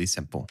 Completely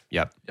simple.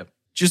 Yep.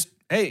 Just,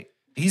 hey,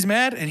 he's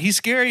mad and he's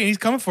scary and he's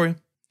coming for you.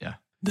 Yeah.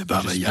 The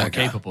Just more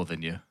capable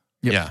than you.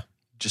 Yep. Yeah.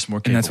 Just more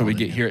capable. And that's what we than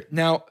get you. here.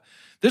 Now,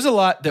 there's a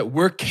lot that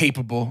we're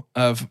capable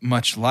of,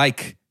 much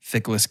like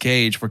Nicolas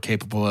Cage. We're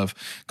capable of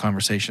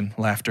conversation,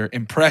 laughter,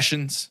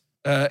 impressions,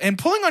 and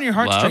pulling on your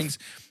heartstrings.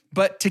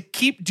 But to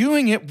keep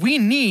doing it, we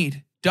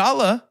need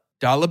dollar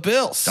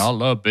bills.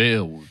 Dollar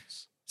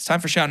bills. It's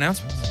time for shout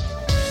announcements.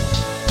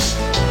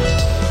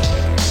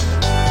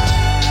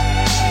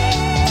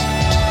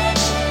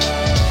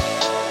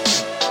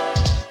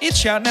 It's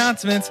shout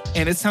announcements,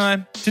 and it's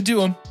time to do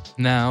them.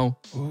 Now,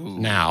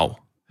 Now.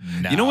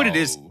 You know what it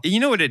is? You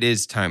know what it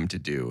is time to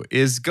do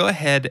is go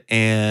ahead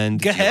and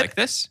Go do you ahead. like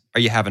this? Are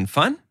you having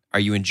fun? Are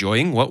you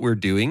enjoying what we're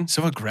doing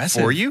So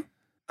aggressive. for you?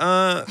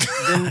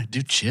 Then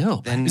dude,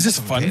 chill. Is this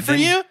fun okay, for then-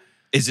 you?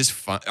 Is this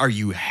fun? Are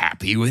you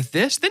happy with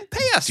this? Then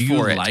pay us Do you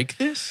for it. like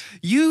this?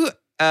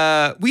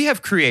 We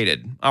have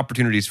created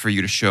opportunities for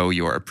you to show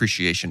your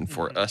appreciation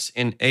for us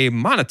in a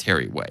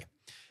monetary way.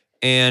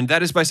 And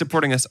that is by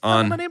supporting us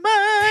on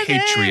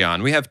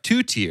Patreon. We have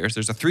 2 tiers.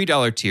 There's a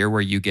 $3 tier where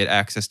you get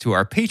access to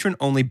our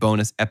patron-only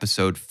bonus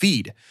episode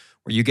feed,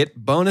 where you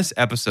get bonus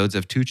episodes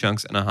of 2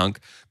 Chunks and a Hunk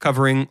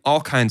covering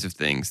all kinds of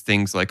things.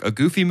 Things like a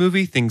Goofy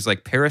movie, things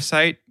like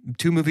Parasite,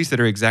 2 movies that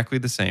are exactly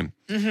the same.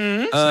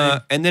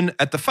 And then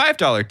at the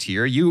 $5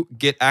 tier, you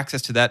get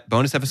access to that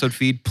bonus episode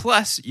feed,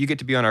 plus you get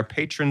to be on our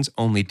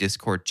patrons-only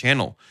Discord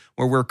channel,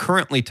 where we're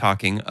currently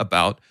talking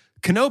about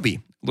Kenobi,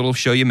 a little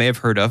show you may have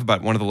heard of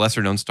about one of the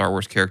lesser-known Star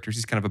Wars characters.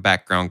 He's kind of a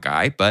background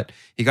guy, but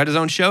he got his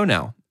own show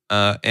now.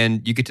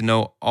 And you get to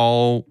know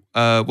all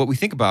what we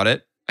think about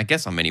it, I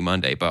guess on Mini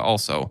Monday, but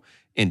also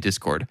in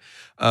Discord.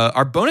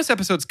 Our bonus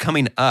episodes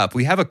coming up,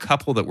 we have a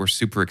couple that we're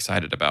super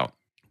excited about.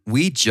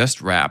 We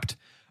just wrapped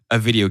a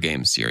video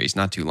game series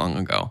not too long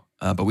ago,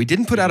 but we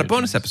didn't put out a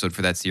bonus episode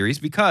for that series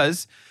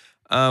because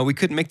we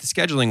couldn't make the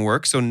scheduling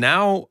work. So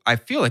now I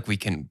feel like we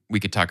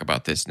could talk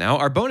about this now.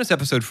 Our bonus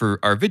episode for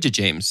our Vidya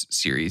James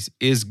series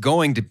is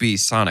going to be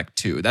Sonic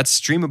 2. That's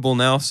streamable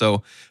now,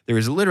 so there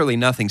is literally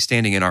nothing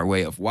standing in our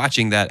way of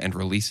watching that and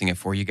releasing it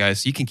for you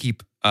guys. So you can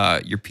keep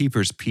your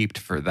peepers peeped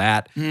for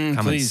that coming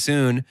please.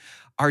 soon.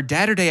 Our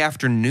Dadder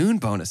Afternoon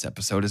bonus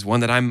episode is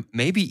one that I'm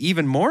maybe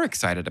even more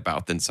excited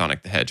about than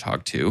Sonic the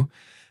Hedgehog 2.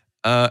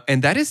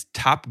 And that is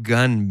Top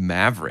Gun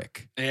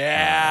Maverick.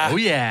 Yeah. Oh,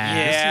 yeah.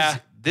 Yeah.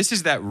 This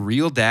is that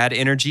real dad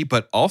energy,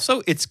 but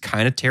also it's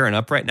kind of tearing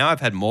up right now.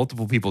 I've had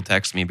multiple people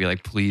text me and be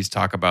like, please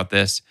talk about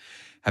this.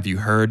 Have you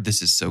heard?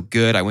 This is so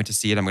good. I went to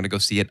see it. I'm going to go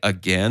see it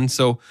again.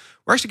 So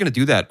we're actually going to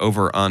do that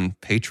over on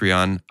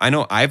Patreon. I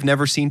know I've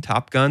never seen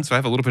Top Gun, so I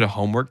have a little bit of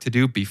homework to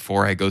do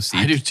before I go see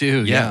it. I do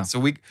too, yeah. So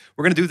we're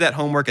going to do that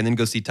homework and then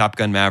go see Top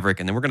Gun Maverick,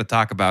 and then we're going to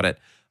talk about it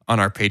on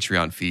our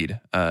Patreon feed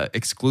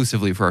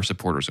exclusively for our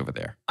supporters over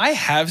there. I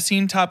have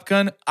seen Top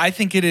Gun. I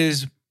think it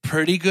is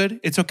pretty good.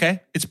 It's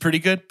okay. It's pretty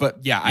good. But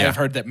yeah, I have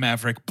heard that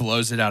Maverick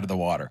blows it out of the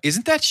water.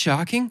 Isn't that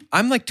shocking?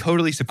 I'm like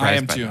totally surprised I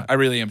am by too. that. I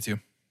really am too.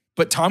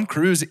 But Tom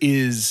Cruise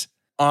is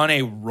on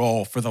a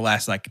roll for the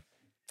last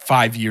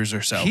 5 years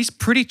or so. He's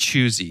pretty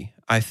choosy,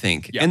 I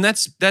think. Yeah. And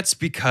that's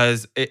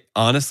because,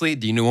 honestly,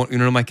 do you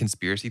know my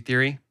conspiracy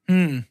theory?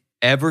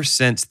 Ever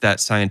since that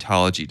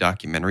Scientology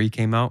documentary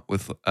came out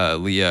with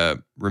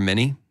Leah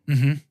Remini, you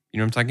know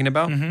what I'm talking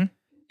about?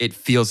 It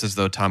feels as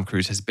though Tom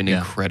Cruise has been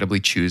incredibly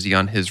choosy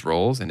on his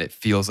roles, and it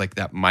feels like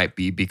that might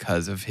be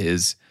because of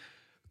his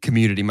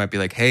community might be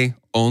like, hey,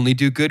 only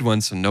do good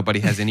ones so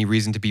nobody has any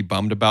reason to be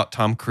bummed about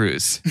Tom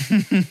Cruise.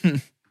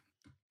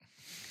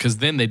 Because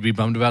then they'd be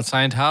bummed about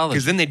Scientology.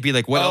 Because then they'd be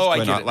like, what else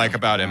do I not like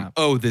about him?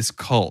 Oh, this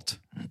cult.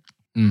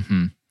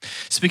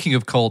 Speaking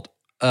of cult,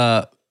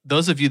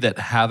 those of you that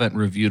haven't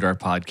reviewed our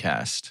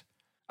podcast,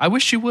 I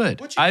wish you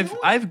would.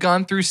 I've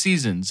gone through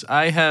seasons.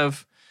 I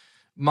have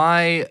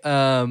my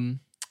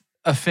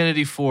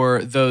affinity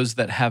for those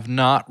that have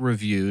not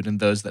reviewed, and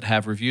those that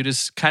have reviewed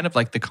is kind of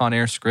like the Con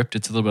Air script.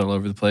 It's a little bit all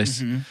over the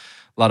place. A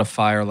lot of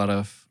fire, a lot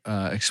of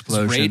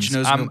explosions. Rage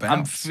knows no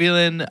bounds.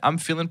 I'm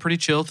feeling pretty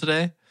chill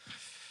today.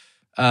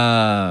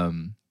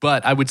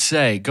 But I would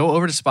say go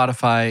over to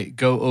Spotify,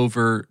 go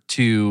over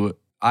to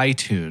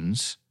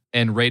iTunes,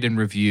 and rate and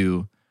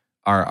review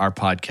our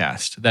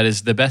podcast. That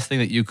is the best thing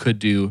that you could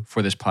do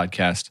for this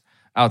podcast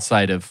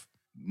outside of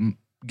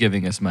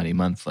giving us money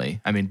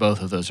monthly. I mean,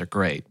 both of those are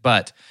great,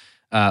 but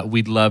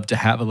we'd love to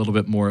have a little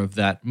bit more of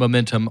that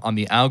momentum on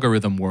the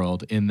algorithm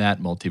world in that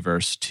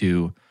multiverse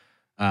to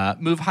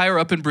move higher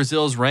up in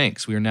Brazil's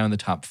ranks. We are now in the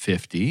top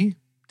 50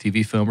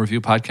 TV film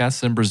review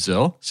podcasts in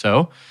Brazil.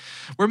 So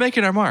we're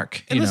making our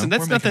mark. And listen,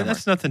 that's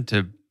nothing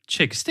to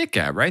shake a stick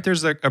at, right?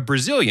 There's a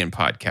Brazilian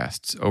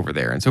podcasts over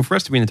there. And so for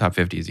us to be in the top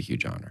 50 is a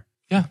huge honor.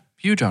 Yeah,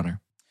 huge honor.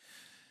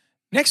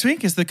 Next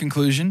week is the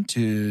conclusion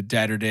to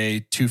Dadder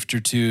Day,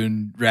 Toofter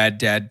Tune, Rad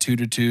Dad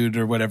Tooter Toot,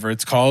 or whatever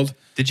it's called.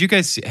 Did you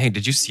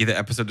see the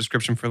episode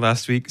description for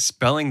last week?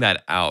 Spelling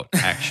that out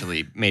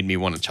actually made me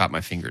want to chop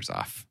my fingers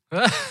off.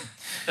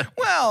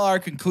 Well, our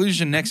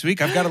conclusion next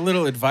week, I've got a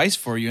little advice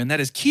for you, and that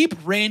is keep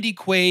Randy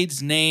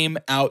Quaid's name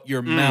out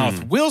your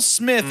mouth. Will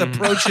Smith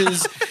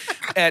approaches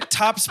at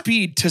top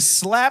speed to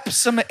slap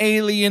some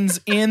aliens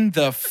in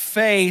the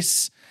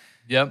face.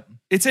 Yep.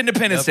 It's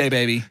Independence Day,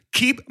 baby.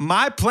 Keep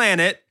my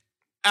planet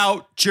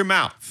out your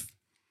mouth.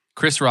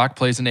 Chris Rock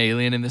plays an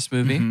alien in this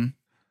movie.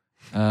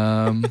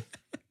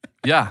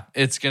 Yeah,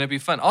 it's going to be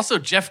fun. Also,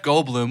 Jeff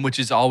Goldblum, which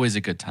is always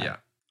a good time. Yeah.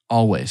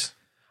 Always.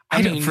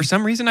 I mean, for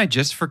some reason, I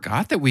just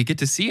forgot that we get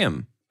to see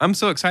him. I'm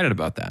so excited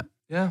about that.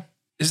 Yeah.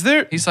 Is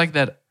there? He's like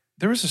that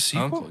There was a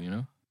sequel. uncle, you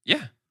know?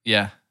 Yeah.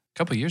 Yeah. A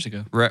couple years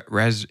ago.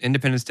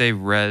 Independence Day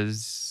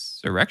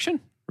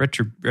Resurrection?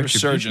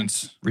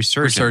 Resurgence.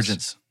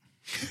 Resurgence.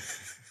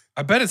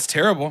 I bet it's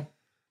terrible.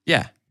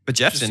 Yeah. But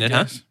Jeff's Just in a it,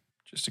 huh? guess.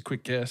 Just a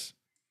quick guess.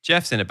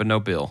 Jeff's in it, but no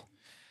Bill.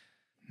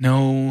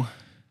 No,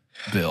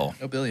 Bill.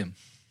 No billion.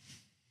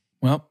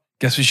 Well,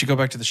 guess we should go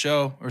back to the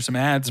show or some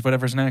ads,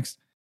 whatever's next.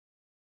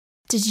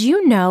 Did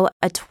you know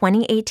a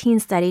 2018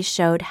 study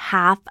showed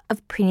half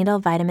of prenatal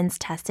vitamins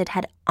tested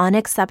had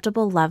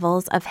unacceptable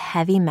levels of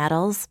heavy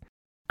metals?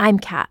 I'm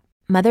Kat,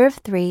 mother of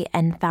 3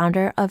 and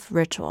founder of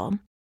Ritual.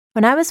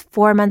 When I was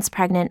 4 months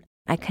pregnant,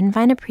 I couldn't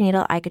find a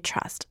prenatal I could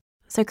trust,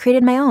 so I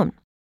created my own.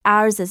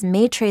 Ours is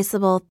made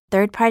traceable,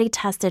 third-party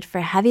tested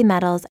for heavy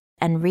metals,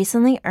 and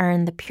recently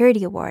earned the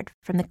Purity Award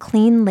from the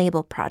Clean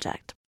Label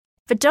Project.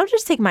 But don't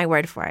just take my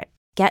word for it.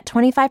 Get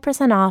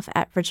 25% off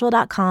at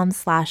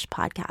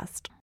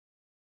ritual.com/podcast.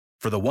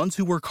 For the ones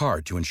who work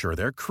hard to ensure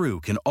their crew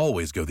can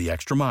always go the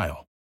extra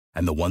mile,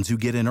 and the ones who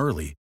get in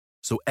early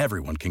so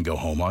everyone can go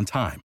home on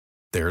time,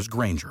 there's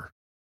Grainger,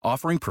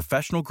 offering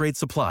professional-grade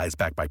supplies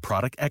backed by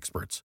product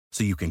experts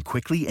so you can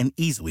quickly and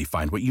easily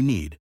find what you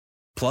need.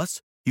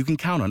 Plus, you can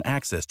count on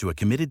access to a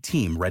committed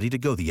team ready to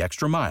go the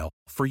extra mile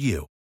for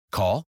you.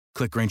 Call,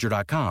 click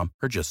Grainger.com,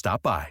 or just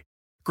stop by.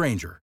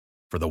 Grainger,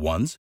 for the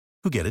ones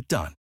who get it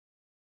done.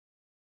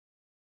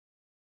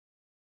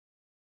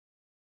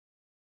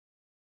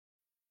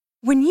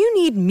 When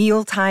you need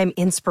mealtime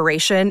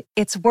inspiration,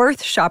 it's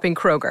worth shopping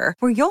Kroger,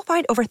 where you'll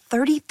find over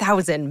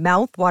 30,000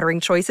 mouth-watering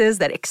choices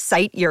that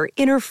excite your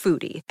inner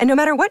foodie. And no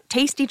matter what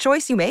tasty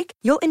choice you make,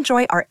 you'll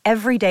enjoy our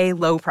everyday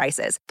low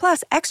prices,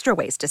 plus extra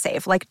ways to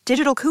save, like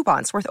digital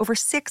coupons worth over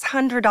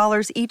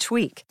 $600 each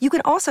week. You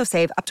can also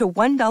save up to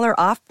 $1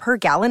 off per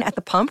gallon at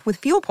the pump with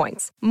fuel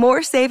points.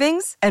 More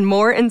savings and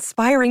more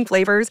inspiring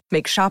flavors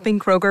make shopping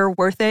Kroger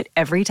worth it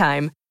every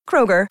time.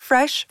 Kroger,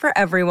 fresh for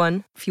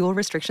everyone. Fuel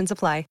restrictions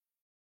apply.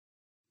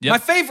 Yep. My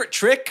favorite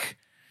trick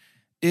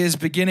is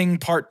beginning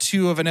part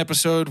 2 of an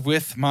episode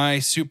with my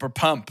super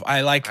pump. I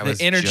like the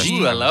energy.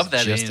 Ooh, I love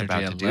that just energy.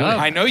 about to do love it.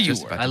 I know you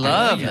Just were. about I to do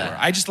love it. that.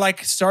 I just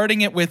like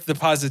starting it with the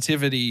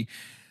positivity.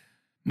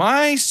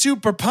 My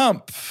super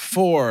pump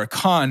for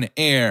Con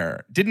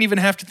Air. Didn't even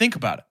have to think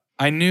about it.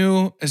 I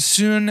knew as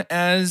soon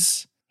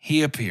as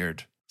he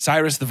appeared.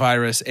 Cyrus the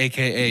Virus,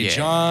 a.k.a.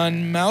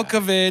 John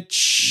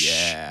Malkovich.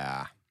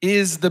 Yeah.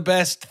 Is the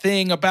best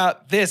thing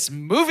about this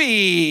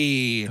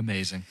movie.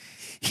 Amazing.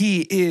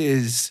 He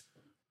is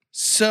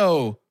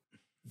so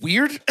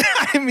weird.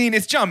 I mean,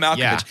 it's John Malkovich.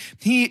 Yeah.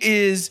 He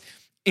is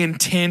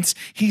intense.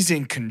 He's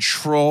in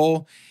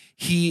control.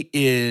 He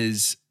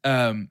is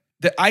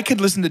I could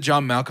listen to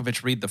John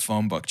Malkovich read the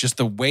phone book. Just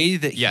the way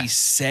that he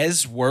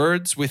says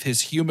words with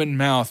his human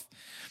mouth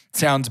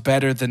sounds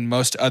better than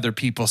most other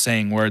people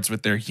saying words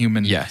with their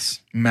human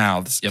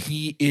mouths. Yep.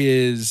 He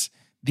is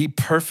the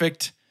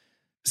perfect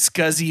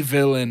scuzzy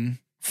villain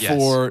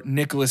for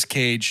Nicolas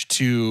Cage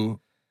to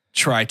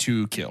try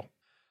to kill.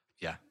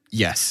 Yeah.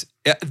 Yes.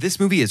 This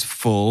movie is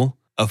full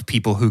of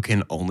people who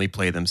can only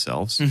play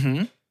themselves.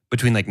 Mm-hmm.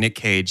 Between like Nick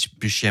Cage,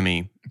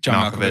 Buscemi,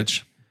 John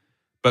Malkovich.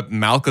 But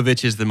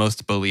Malkovich is the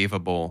most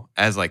believable.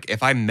 As like,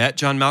 if I met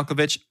John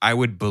Malkovich, I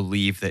would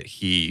believe that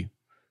he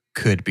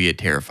could be a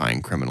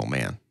terrifying criminal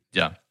man.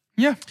 Yeah.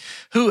 Yeah.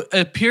 Who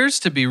appears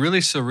to be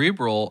really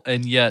cerebral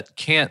and yet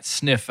can't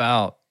sniff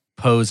out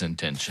Poe's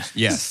intention.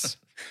 Yes.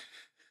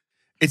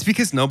 It's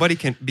because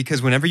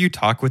because whenever you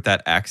talk with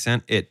that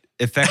accent, it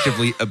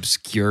effectively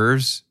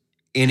obscures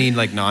any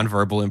like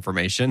nonverbal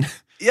information.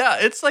 Yeah,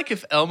 it's like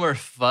if Elmer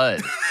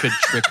Fudd could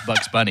trick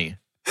Bugs Bunny.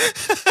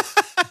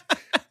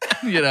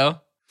 You know?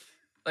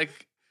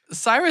 Like,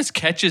 Cyrus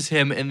catches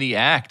him in the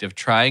act of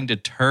trying to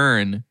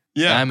turn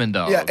Diamond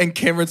Dog. Yeah, and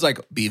Cameron's like,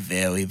 be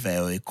very,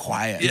 very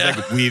quiet. Yeah.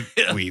 Like,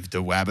 we've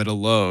the wabbit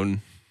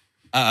alone.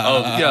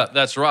 Yeah,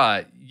 that's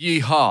right.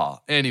 Yeehaw.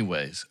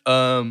 Anyways.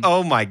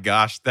 Oh my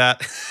gosh,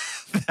 that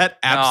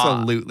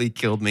absolutely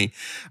killed me.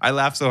 I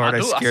laughed so hard I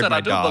scared my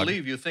dog. I do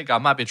believe you think I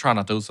might be trying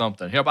to do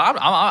something here, but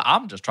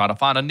I'm just trying to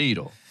find a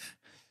needle.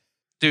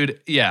 Dude,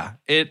 yeah.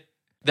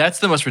 That's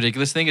the most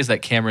ridiculous thing is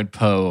that Cameron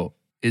Poe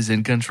is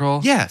in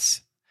control.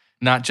 Yes.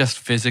 Not just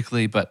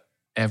physically, but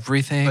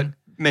everything. But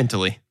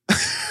mentally.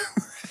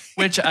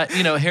 Which,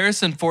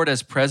 Harrison Ford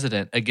as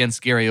president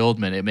against Gary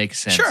Oldman, it makes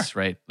sense, Sure.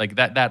 right? Like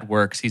that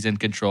works. He's in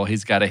control.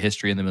 He's got a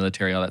history in the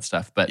military, all that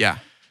stuff. But Yeah.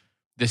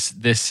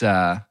 this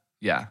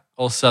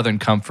old Southern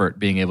comfort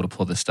being able to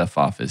pull this stuff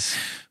off is...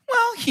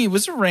 Well, he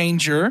was a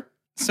ranger,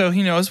 so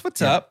he knows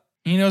what's up.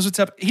 He knows what's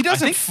up. He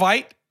doesn't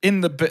fight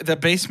in the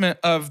basement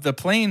of the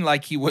plane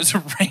like he was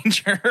a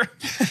ranger.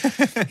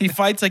 He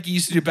fights like he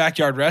used to do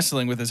backyard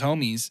wrestling with his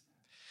homies.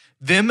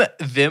 Them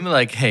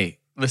like, hey,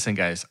 listen,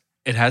 guys,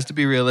 it has to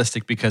be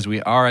realistic because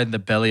we are in the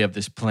belly of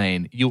this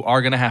plane. You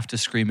are going to have to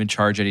scream and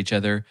charge at each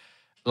other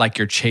like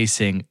you're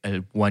chasing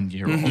a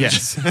 1-year-old.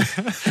 Yes.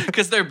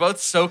 Because they're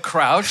both so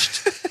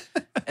crouched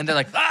and they're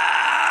like,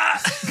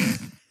 ah!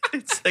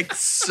 It's like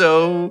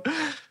so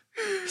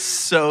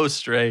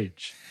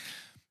strange.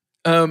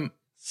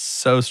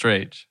 So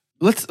strange.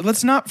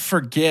 Let's not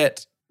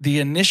forget the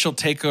initial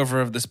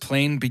takeover of this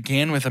plane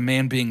began with a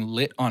man being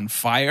lit on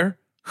fire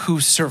who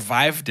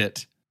survived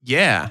it.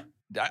 Yeah.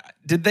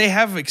 Did they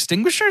have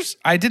extinguishers?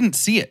 I didn't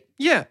see it.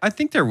 Yeah, I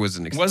think there was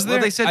an extinguisher. Was there?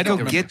 Well, they said I don't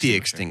go remember get the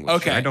extinguisher.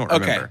 Okay, I don't okay.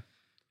 remember.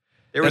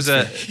 There was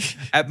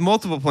at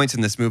multiple points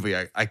in this movie,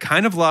 I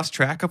kind of lost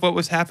track of what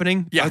was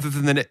happening. Yeah. Other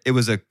than that, it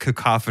was a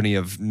cacophony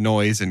of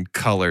noise and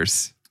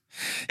colors.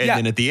 And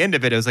then at the end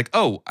of it, I was like,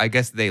 oh, I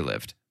guess they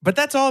lived. But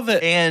that's all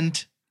that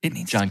And it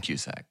needs. John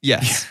Cusack.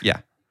 Yes.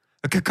 Yeah.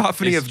 A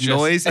cacophony It's of just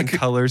noise and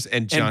colors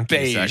and John And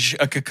beige.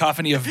 Cusack. A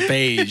cacophony of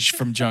beige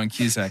from John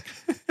Cusack.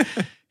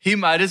 He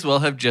might as well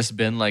have just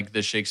been like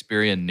the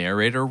Shakespearean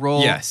narrator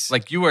role. Yes.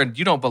 Like you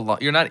don't belong.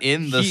 You're not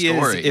in the He is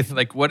story.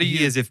 Like what are He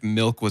you? is if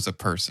milk was a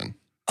person.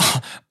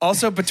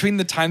 Also, between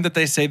the time that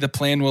they say the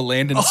plane will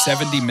land in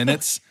 70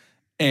 minutes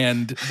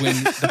and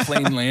when the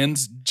plane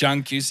lands,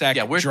 John Cusack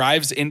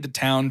drives into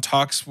town,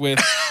 talks with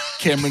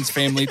Cameron's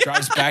family,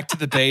 drives back to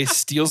the base,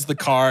 steals the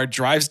car,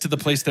 drives to the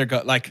place they're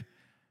going. Like,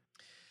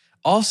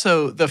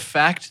 Also, the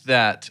fact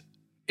that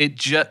it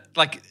just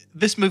like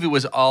this movie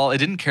was all it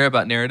didn't care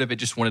about narrative. It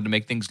just wanted to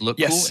make things look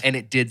Yes. cool, and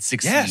it did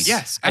succeed.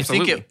 Yes,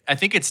 absolutely. I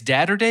think it's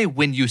Dadder Day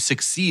when you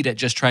succeed at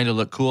just trying to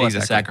look cool at the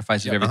Exactly.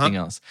 sacrifice of Yep. everything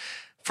else.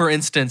 For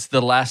instance,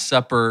 the Last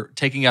Supper,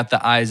 taking out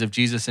the eyes of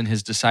Jesus and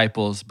his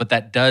disciples, but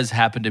that does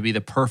happen to be the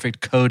perfect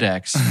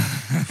codex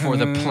for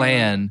the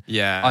plan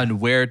Yeah. on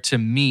where to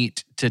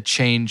meet to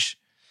change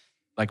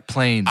like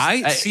planes.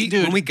 I see.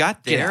 Dude, when we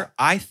got get there, out.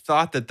 I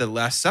thought that the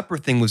Last Supper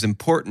thing was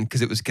important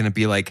because it was going to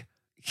be like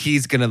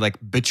he's going to like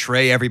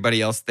betray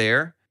everybody else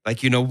there.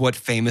 Like, you know what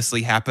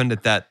famously happened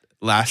at that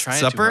Last Trying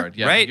Supper, too hard.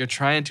 Yeah, right? You're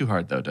trying too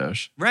hard though,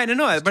 Doge. Right. No,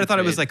 but I too thought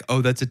it was great. like,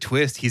 oh, that's a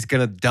twist. He's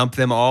going to dump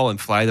them all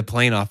and fly the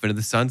plane off into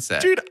the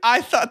sunset. Dude,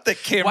 I thought that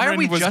Cameron Why are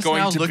we was just going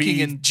now to looking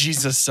be in-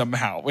 Jesus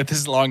somehow with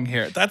his long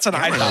hair. That's what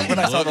I Cameron thought when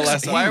I saw the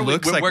last he Why are one. we?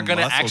 looks like We're going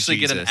to muscle actually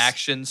get an Jesus.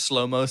 action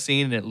slow-mo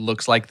scene, and it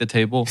looks like the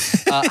table.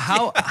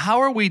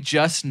 How are we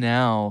just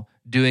now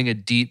doing a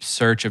deep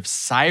search of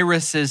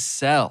Cyrus's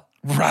cell?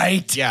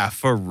 Right. Yeah,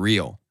 for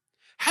real.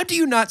 How do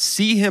you not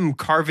see him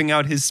carving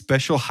out his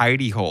special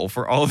hidey hole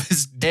for all of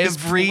his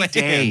Every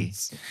day.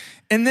 plans?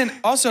 And then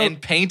also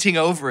And painting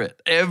over it.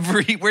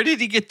 Where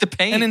did he get the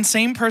paint? an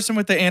insane person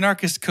with the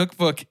anarchist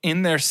cookbook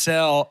in their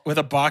cell with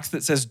a box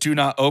that says "Do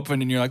not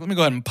open," and you're like, "Let me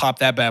go ahead and pop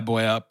that bad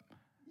boy up."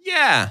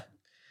 Yeah.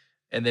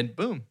 And then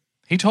boom,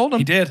 he told him.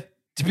 He did.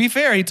 To be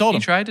fair, he told He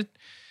him.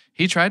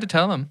 tried to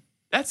tell him.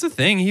 That's the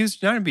thing. He's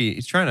trying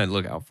to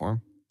look out for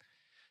him.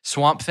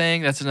 Swamp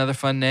Thing. That's another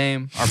fun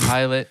name. Our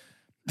pilot.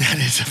 That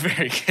is a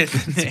very good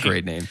It's name. a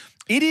great name.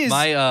 It is.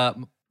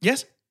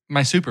 Yes.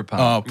 My super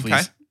pump. Oh,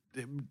 please.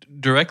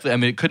 Directly. I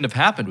mean, it couldn't have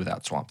happened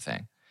without Swamp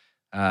Thing.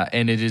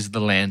 And it is the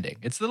landing.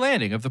 It's the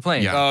landing of the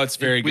plane. Yeah. Oh, it's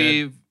very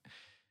good.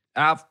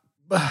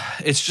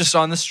 It's just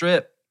on the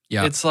strip.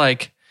 Yeah. It's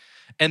like,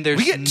 and there's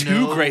We get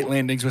two great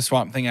landings with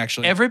Swamp Thing,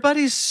 actually.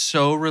 Everybody's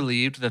so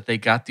relieved that they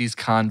got these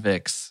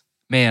convicts.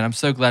 Man, I'm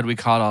so glad we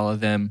caught all of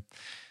them.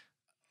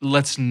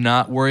 Let's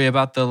not worry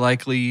about the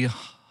likely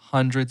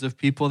hundreds of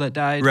people that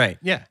died. Right.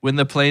 Yeah. When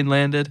the plane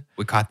landed.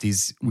 We caught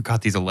these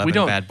 11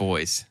 don't- bad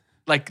boys.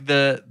 Like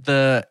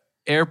the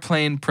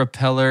airplane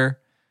propeller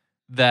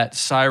that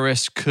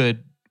Cyrus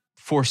could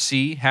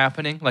foresee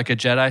happening, like a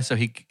Jedi. So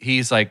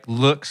he's like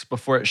looks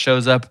before it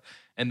shows up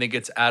and then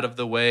gets out of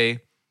the way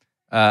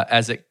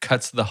as it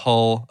cuts the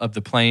hull of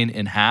the plane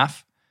in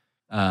half.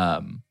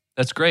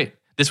 That's great.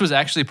 This was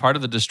actually part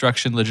of the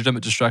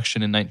legitimate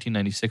destruction in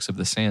 1996 of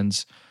the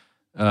Sands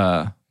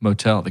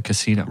Motel, the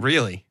casino.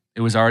 Really? It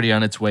was already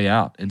on its way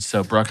out. And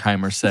so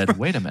Bruckheimer said,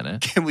 wait a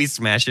minute. Can we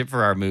smash it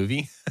for our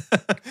movie?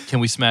 Can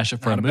we smash it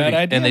for Not a a movie? bad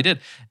idea. And they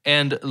did.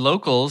 And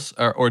locals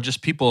or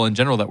just people in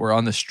general that were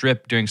on the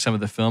strip during some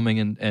of the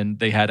filming, and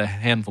they had a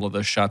handful of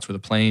those shots where the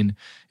plane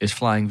is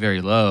flying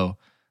very low,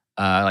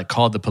 like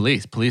called the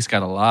police. Police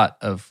got a lot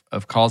of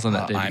calls on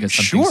that day I'm because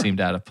something sure. seemed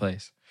out of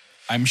place.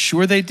 I'm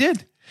sure they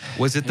did.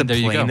 Was it the And there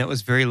you plane go. that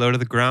was very low to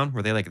the ground?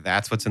 Were they like,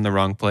 that's what's in the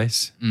wrong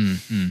place?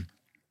 Mm-hmm.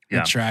 Yeah.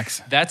 It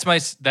tracks.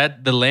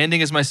 The landing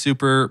is my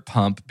super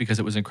pump because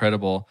it was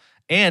incredible.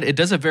 And it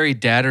does a very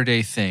Dadder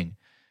Day thing.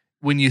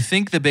 When you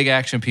think the big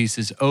action piece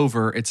is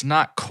over, it's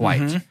not quite.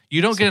 Mm-hmm.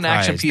 You don't get an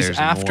action Surprise, piece there's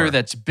after more.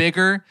 that's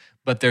bigger,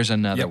 but there's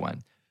another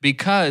one.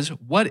 Because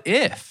what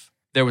if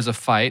there was a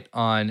fight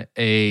on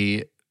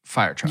a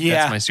fire truck? Yeah.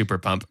 That's my super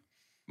pump.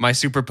 My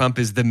super pump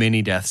is the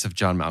mini deaths of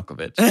John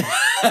Malkovich.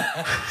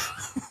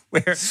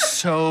 where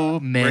So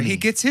many. he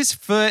gets his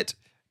foot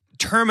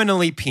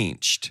terminally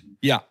pinched.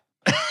 Yeah.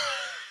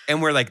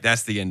 And we're like,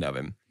 that's the end of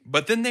him.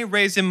 But then they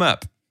raise him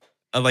up,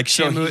 like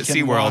So Shamu he at can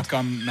SeaWorld. walk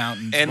on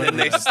mountains. And then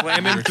they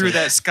slam him through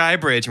that sky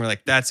bridge, and we're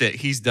like, that's it,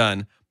 he's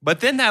done.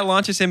 But then that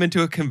launches him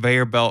into a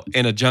conveyor belt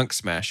in a junk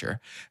smasher.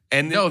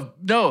 And then,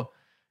 No.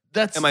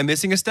 That's am I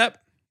missing a step?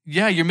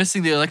 yeah, you're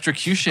missing the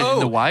electrocution in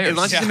the wires. It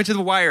launches him into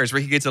the wires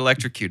where he gets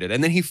electrocuted.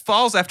 And then he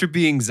falls after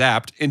being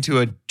zapped into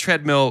a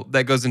treadmill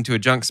that goes into a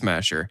junk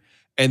smasher.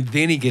 And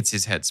then he gets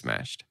his head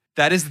smashed.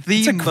 That is the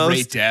It's a most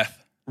great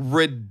death.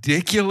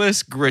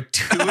 ridiculous,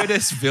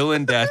 gratuitous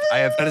villain death I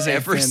have That is a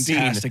ever seen.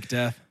 fantastic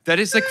death. That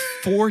is like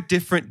 4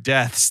 different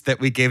deaths that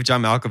we gave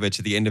John Malkovich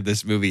at the end of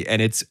this movie.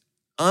 And it's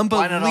not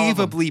all of them?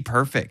 unbelievably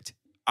perfect.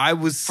 I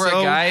was For a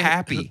so guy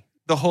happy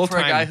the whole for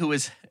time. a guy who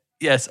was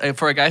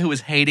for a guy who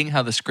was hating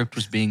how the script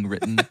was being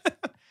written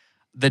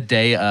the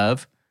day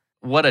of,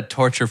 what a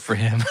torture for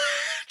him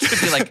to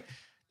be like,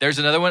 there's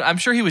another one. I'm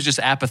sure he was just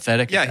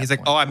apathetic. yeah, at he's that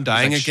like, point. oh, I'm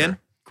dying He's like, again. sure.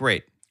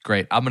 Great.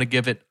 Great. I'm gonna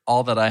give it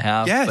all that I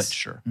have. Yes. But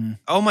sure.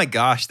 Oh my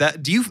gosh. Part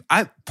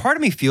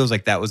of me feels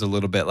like that was a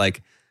little bit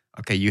like,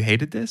 okay, you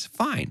hated this?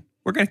 Fine.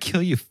 We're going to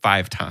kill you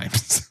 5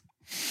 times.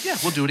 Yeah,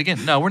 we'll do it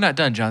again. No, we're not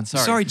done, John.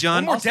 Sorry.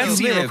 John. One more death You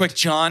scene real lived. quick,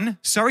 John.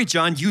 Sorry,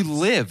 John, you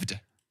lived.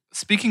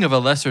 Speaking of a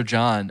lesser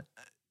John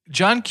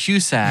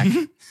Cusack.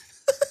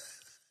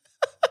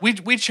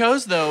 we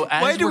chose though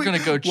as we're gonna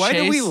go chase. Why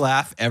do we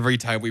laugh every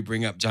time we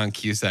bring up John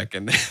Cusack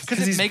in this?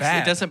 Because he's it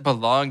bad. doesn't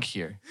belong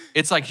here.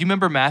 It's like, you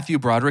remember Matthew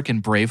Broderick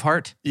in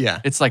Braveheart? Yeah.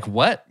 It's like,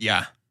 what?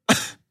 Yeah.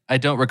 I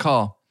don't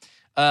recall.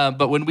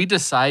 But when we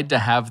decide to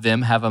have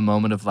them have a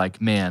moment of like,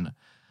 man,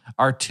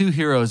 our 2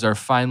 heroes are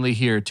finally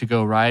here to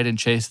go ride and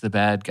chase the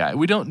bad guy.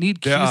 We don't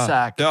need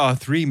Cusack There are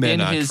 3 men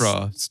in I his-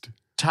 trust.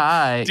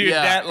 tie. Dude,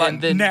 yeah, that line,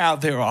 and then now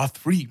there are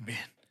 3 men.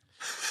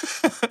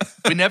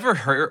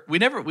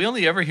 we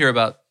only ever hear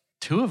about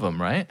 2 of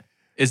them, right?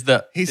 Is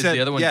the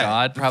other one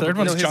God? Probably. third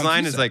one's No, his John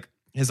line Cusack.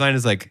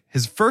 is like,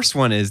 his first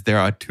one is, there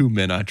are 2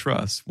 men I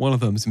trust. One of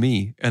them's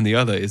me, and the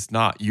other is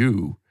not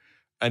you.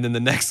 And then the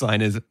next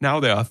line is, now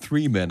there are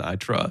 3 men I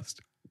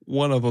trust.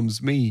 One of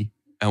them's me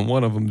and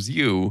one of them's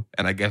you.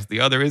 And I guess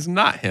the other is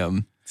not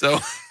him. So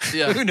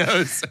Yeah. who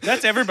knows?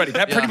 That's everybody.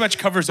 That pretty much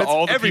covers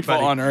all the everybody.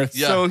 people on Earth.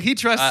 Yeah. So he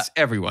trusts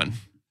everyone.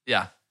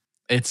 Yeah.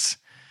 It's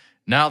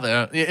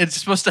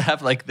supposed to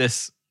have like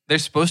this.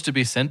 There's supposed to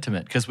be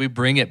sentiment because we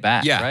bring it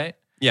back, Yeah. right?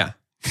 Yeah.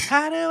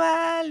 How do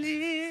I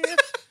live?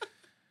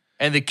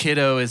 And the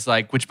kiddo is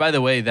like, which by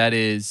the way, that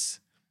is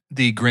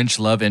the Grinch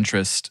love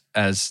interest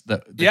as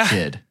the Yeah.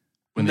 kid.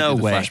 When they No do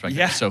the way. flashback.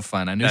 Yeah. It's so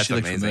fun. I knew That's she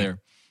looked amazing. familiar.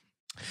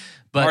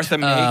 But, Martha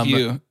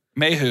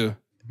Mayhew.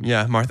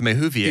 Yeah. Martha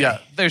Mayhuvier. Yeah,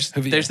 there's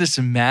this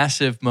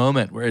massive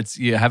moment where it's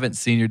you haven't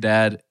seen your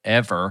dad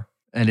ever,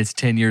 and it's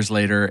 10 years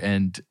later,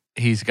 and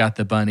he's got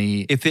the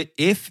bunny.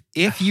 If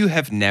you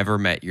have never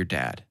met your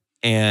dad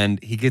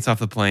and he gets off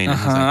the plane and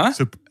he's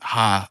like,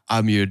 "Hi,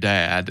 I'm your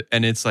dad,"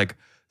 and it's like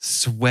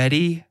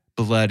sweaty,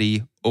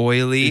 bloody,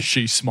 oily, Is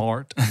she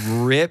smart?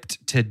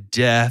 ripped to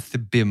death,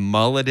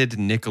 bemulleted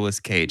Nicolas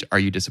Cage, are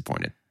you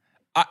disappointed?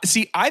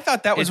 I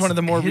thought that was It's one of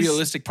the more his-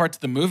 realistic parts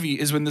of the movie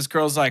is when this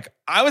girl's like,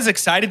 I was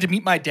excited to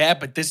meet my dad,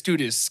 but this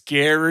dude is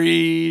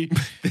scary.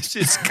 This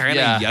is kind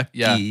Yeah, of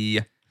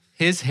yucky.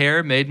 His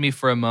hair made me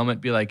for a moment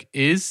be like,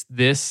 is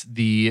this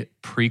the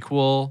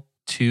prequel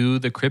to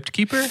The Crypt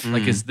Keeper?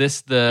 Like, is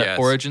this the Yes.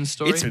 origin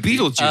story? It's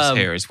Beetlejuice Um,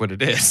 hair is what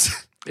it is.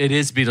 It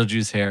is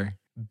Beetlejuice hair,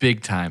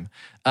 big time.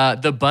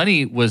 The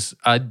bunny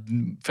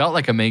felt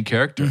like a main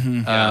character.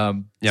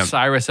 Yeah.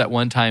 Cyrus at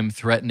one time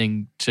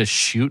threatening to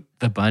shoot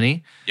the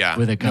bunny Yeah.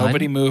 with a gun.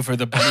 Nobody move or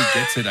the bunny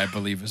gets it, I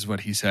believe is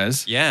what he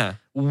says. Yeah.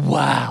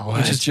 Wow,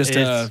 Which is just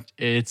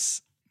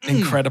it's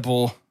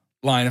Incredible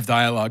line of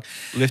dialogue.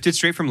 Lifted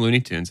straight from Looney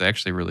Tunes. I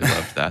actually really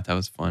loved that. That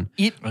was fun.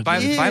 It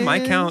By my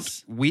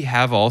count, we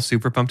have all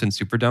super pumped and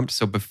super dumped.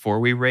 So before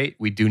we rate,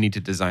 we do need to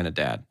design a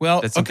dad.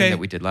 Well, that's something okay. that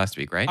we did last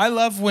week, right? I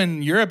love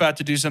when you're about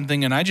to do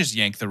something and I just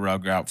yank the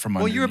rug out from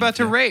well, underneath you're about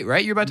to you. rate,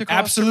 right? You're about to call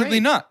us to Absolutely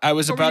rate. not. I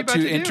was What were you about about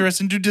to to do? enter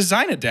us into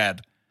design a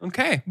dad.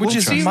 Okay. Which We'll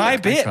is see. my I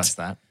bit. trust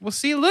that. We'll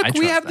see. Look, I we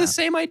trust have the that.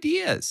 same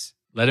ideas.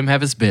 Let him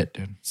have his bit,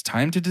 dude. It's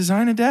time to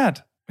design a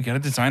dad. We got to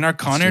design our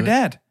Con do Air it.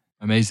 dad.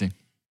 Amazing.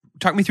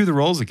 Talk me through the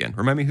roles again.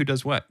 Remind me who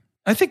does what.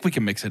 I think we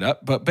can mix it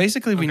up, but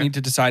basically we need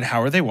to decide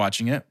how are they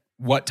watching it?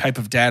 What type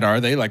of dad are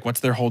they? Like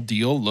what's their whole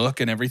deal, look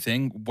and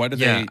everything? What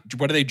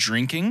are they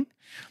drinking?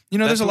 You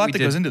know, That's there's a what lot we that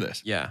did. goes into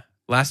this. Yeah.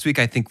 Last week,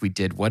 I think we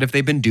did. What have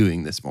they been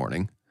doing this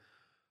morning?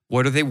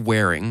 What are they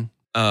wearing?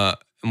 And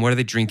what are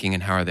they drinking?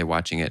 And how are they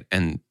watching it?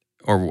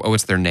 Or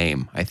what's their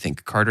name? I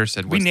think Carter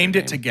said. We what's their named it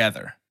name?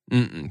 together.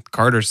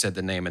 Carter said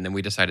the name, and then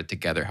we decided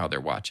together how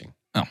they're watching.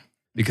 Oh.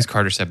 Because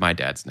Carter said my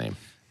dad's name.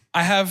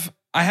 I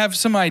have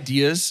some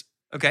ideas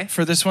Okay.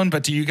 for this one,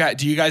 but do you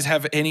guys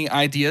have any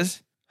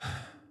ideas?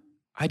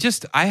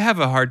 I have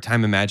a hard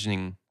time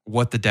imagining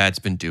what the dad's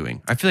been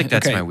doing. I feel like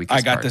that's Okay, my weakest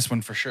I got part. this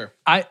one for sure.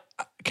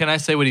 Can I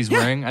say what he's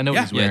wearing? I know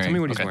what he's wearing. Yeah, tell me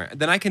what he's Okay. wearing.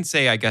 Then I can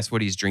say, I guess,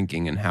 what he's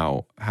drinking and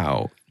how.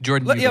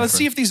 Jordan, you Yeah, go let's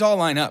see first. if these all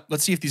line up.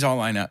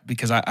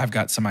 Because I've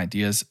got some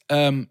ideas.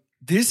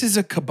 This is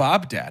a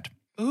kebab dad.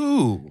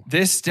 Ooh.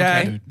 This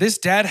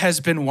dad has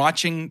been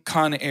watching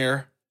Con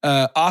Air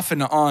off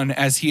and on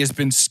as he has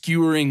been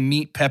skewering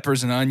meat,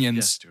 peppers, and onions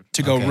Yes, dude.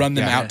 to go Okay, run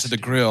them yeah. out to the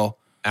grill.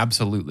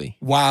 Absolutely.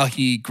 While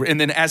and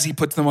then as he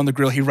puts them on the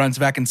grill, he runs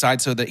back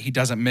inside so that he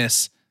doesn't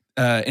miss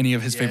any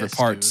of his favorite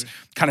parts. dude.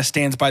 Kind of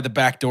stands by the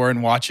back door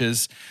and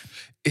watches.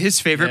 His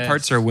favorite Yes.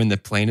 parts are when the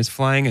plane is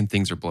flying and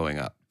things are blowing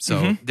up.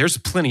 So there's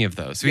plenty of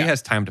those. So he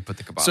has time to put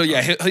the kebab. So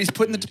yeah, he's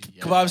putting the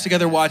kebabs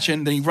together,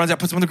 watching. Then he runs out,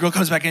 puts them on the grill,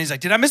 comes back, and he's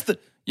like, "Did I miss the?"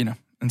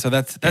 And so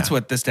that's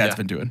what this dad's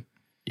been doing.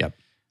 Yep.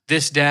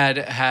 This dad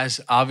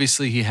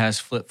he has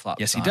flip flops.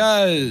 Yes, he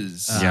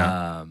does.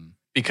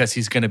 Because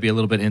he's going to be a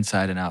little bit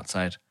inside and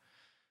outside.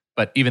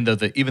 But even though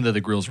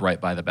the grill's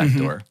right by the back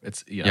door,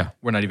 it's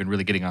we're not even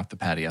really getting off the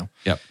patio.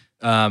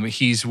 Yep.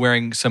 He's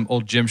wearing some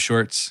old gym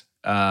shorts,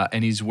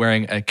 and he's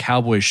wearing a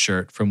Cowboys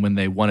shirt from when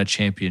they won a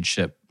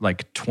championship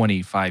like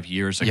 25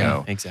 years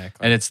ago.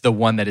 Exactly. And it's the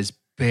one that is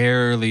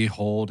barely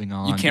holding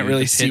on. You can't dude.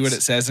 really The see what pits-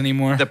 it says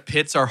anymore. The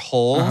pits are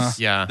holes.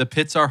 Yeah. The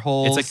pits are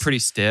holes. It's like pretty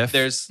stiff.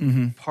 There's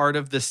part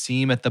of the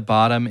seam at the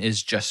bottom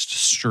is just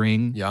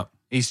string. Yep.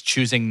 He's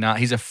choosing not.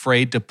 He's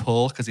afraid to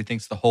pull because he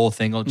thinks the whole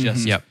thing will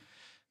just Yep.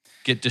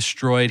 get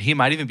destroyed. He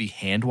might even be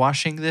hand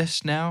washing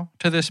this now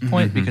to this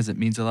point because it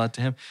means a lot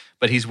to him.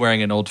 But he's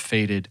wearing an old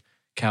faded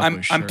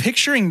Cowboy shirt. I'm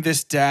picturing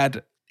this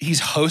dad. He's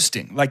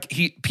hosting. Like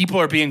people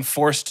are being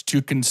forced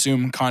to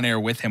consume Con Air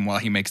with him while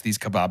he makes these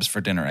kebabs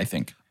for dinner. I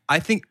think. I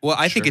think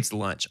it's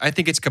lunch. I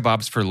think it's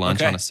kebabs for lunch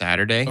Okay. on a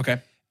Saturday.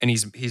 Okay. And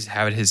he's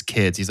having his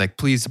kids. He's like,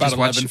 please About just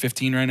watch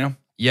 11:15 right now.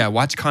 Yeah,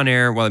 watch Con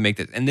Air while I make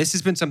this. And this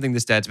has been something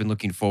this dad's been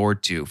looking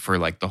forward to for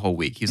like the whole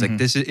week. He's like,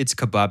 it's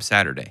kebab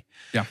Saturday.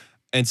 Yeah.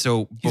 And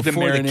so He's been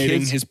before the marinating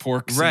kids, his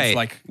pork since right?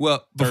 like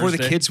before the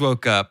Thursday. kids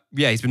woke up,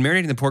 he's been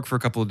marinating the pork for a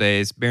couple of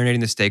days,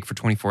 marinating the steak for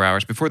 24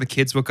 hours. Before the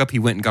kids woke up, he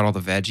went and got all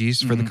the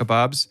veggies for the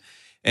kebabs.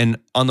 And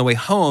on the way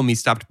home, he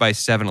stopped by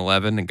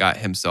 7-Eleven and got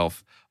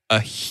himself a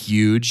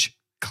huge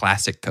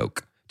classic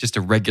Coke, just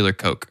a regular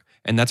Coke.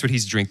 and that's what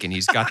he's drinking.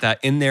 He's got that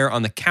in there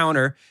on the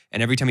counter,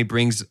 and every time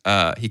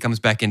he comes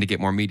back in to get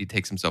more meat, he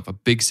takes himself a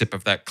big sip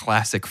of that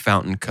classic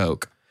fountain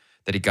Coke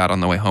that he got on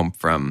the way home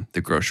from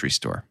the grocery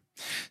store.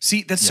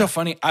 See, that's so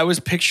funny. I was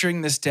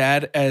picturing this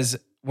dad as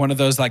one of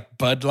those like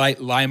Bud Light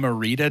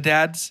Lime-A-Rita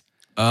dads.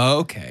 Oh,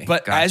 okay.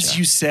 But Gotcha. as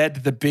you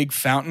said, the big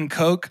fountain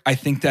Coke, I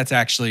think that's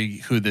actually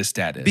who this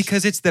dad is.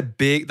 Because it's the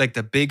big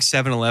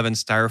 7-Eleven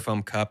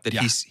styrofoam cup that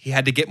he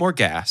had to get more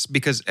gas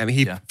because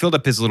he filled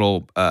up his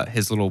little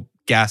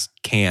gas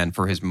can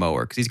for his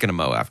mower because he's going to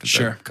mow after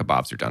the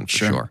kebabs are done for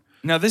sure.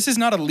 Now, this is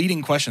not a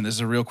leading question. This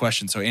is a real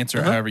question. So answer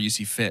it however you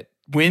see fit.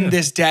 When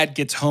this dad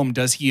gets home,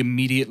 does he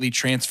immediately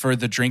transfer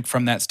the drink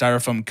from that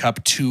styrofoam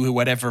cup to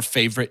whatever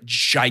favorite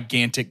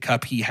gigantic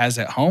cup he has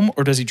at home?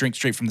 Or does he drink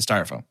straight from the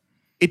styrofoam?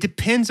 It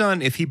depends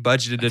on if he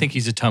budgeted. I think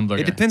he's a tumbler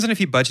guy. It depends on if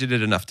he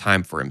budgeted enough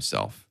time for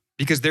himself.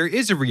 Because there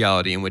is a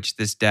reality in which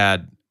this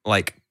dad,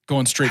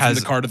 going straight from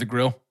the car to the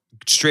grill?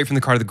 Straight from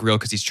the car to the grill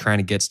because he's trying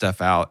to get stuff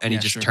out. And he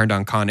just turned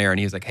on Con Air and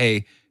he was like,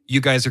 hey, you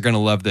guys are going to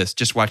love this.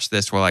 Just watch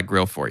this while I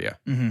grill for you.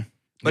 Mm-hmm.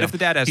 But if the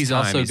dad has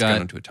time, he's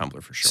going to a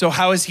tumbler for sure. So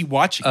how is he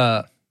watching?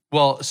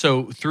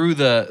 So through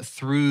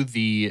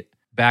the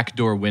back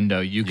door window,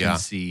 you can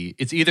see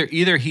it's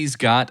either he's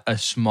got a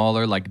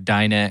smaller like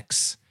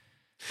Dynex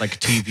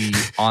TV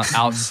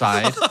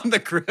outside on the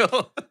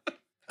grill.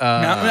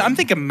 I'm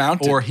thinking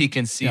mounted, or he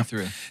can see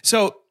through.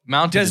 So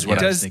mounted is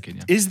what I was thinking.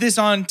 Yeah. Is this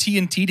on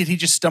TNT? Did he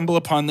just stumble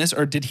upon this,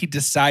 or did he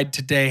decide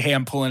today, hey,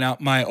 I'm pulling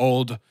out my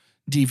old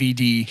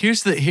DVD?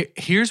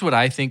 Here's what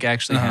I think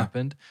actually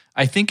happened.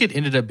 I think it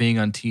ended up being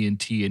on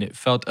TNT, and it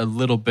felt a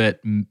little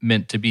bit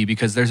meant to be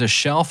because there's a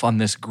shelf on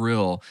this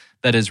grill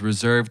that is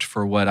reserved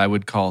for what I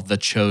would call the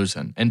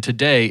chosen. And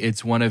today,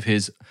 it's one of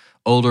his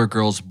older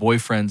girl's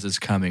boyfriends is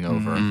coming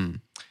over. Mm-hmm.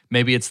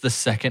 Maybe it's the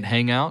second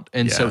hangout,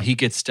 and so he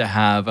gets to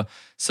have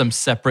some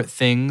separate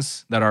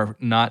things that are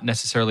not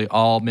necessarily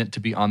all meant to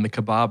be on the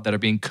kebab that are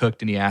being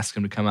cooked, and he asks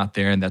him to come out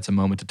there, and that's a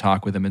moment to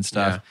talk with him and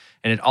stuff. Yeah.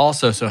 And it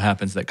also so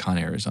happens that Con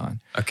Air is on.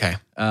 Okay.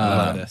 I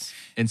love this.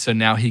 And so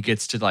now he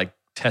gets to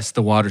test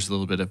the waters a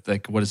little bit of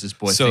what does this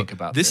boy think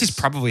about this? This is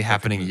probably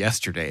happening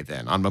yesterday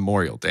then on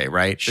Memorial Day,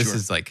 right? Sure. This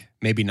is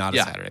maybe not a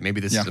Saturday.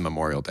 Maybe this is a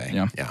Memorial Day.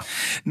 Yeah.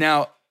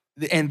 Now,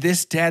 and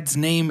this dad's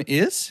name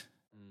is?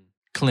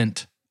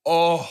 Clint.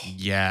 Oh.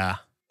 Yeah.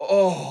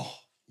 Oh.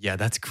 Yeah,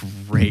 that's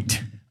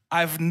great.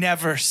 I've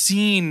never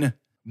seen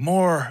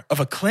more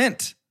of a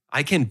Clint.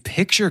 I can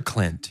picture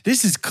Clint.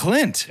 This is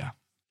Clint.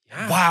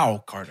 Yeah.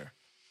 Wow, Carter.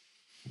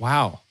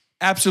 Wow.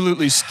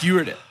 Absolutely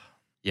skewered it.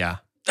 Yeah.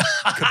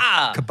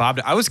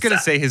 Kebab. I was going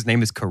to say his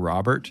name is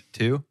Karobert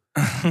too.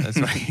 That's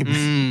right.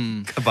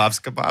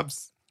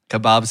 Kebabs.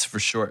 Kebabs for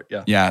short.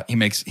 Yeah. Yeah, he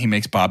makes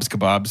Bob's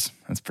Kebabs.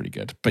 That's pretty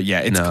good. But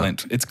yeah, it's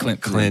Clint. It's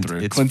Clint.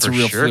 Through. Clint's a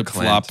real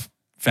flip-flop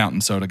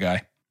fountain soda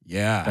guy.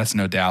 Yeah. That's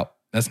no doubt.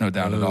 At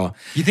all.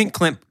 You think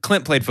Clint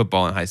played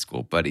football in high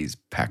school, but he's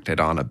packed it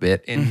on a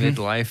bit in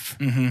midlife.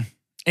 Mm-hmm.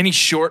 And he's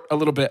short a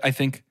little bit, I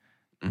think.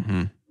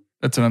 Mm-hmm.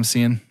 That's what I'm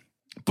seeing.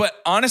 But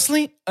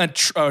honestly, a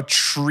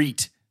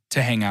treat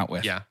to hang out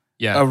with. Yeah.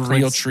 A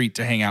real treat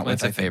to hang out with.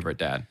 That's a favorite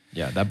dad.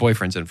 Yeah, that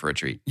boyfriend's in for a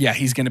treat. Yeah,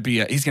 he's gonna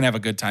have a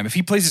good time. If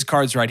he plays his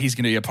cards right, he's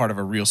gonna be a part of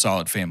a real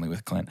solid family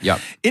with Clint. Yep.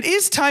 It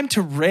is time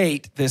to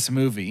rate this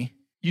movie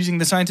using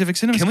the scientific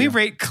cinema Can scale. we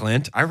rate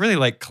Clint? I really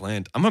like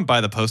Clint. I'm gonna buy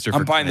the poster for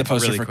Clint. I'm buying the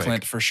poster really for quick.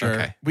 Clint for sure.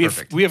 Okay,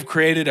 we have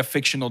created a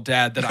fictional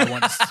dad that I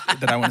want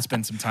to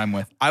spend some time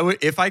with. I would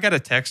if I got a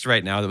text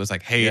right now that was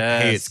like,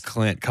 hey, it's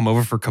Clint. Come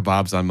over for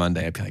kebabs on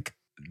Monday. I'd be like,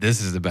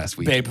 this is the best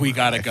week. Babe, we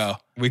gotta go.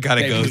 We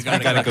gotta go. We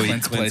gotta go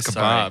eat Clint's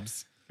kebabs.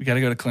 Sorry. We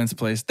gotta go to Clint's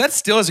place. That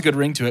still has a good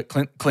ring to it.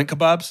 Clint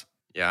kebabs.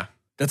 Yeah.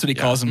 That's what he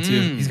calls them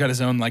too. He's got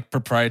his own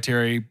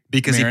proprietary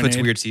because marinade. He puts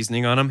weird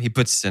seasoning on them. He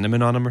puts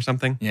cinnamon on them or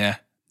something. Yeah.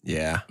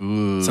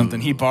 Ooh.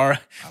 Something he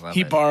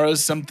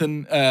borrows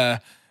something a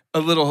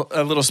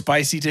little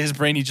spicy to his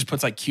brain. He just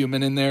puts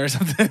cumin in there or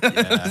something.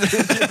 Yeah.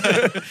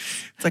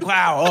 It's like,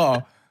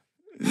 wow.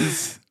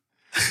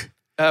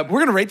 We're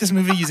gonna rate this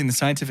movie using the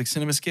scientific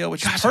cinema scale,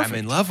 which is perfect. I'm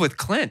in love with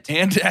Clint.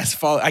 And as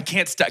follows, I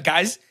can't stop,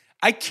 guys.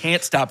 I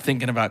can't stop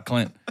thinking about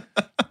Clint.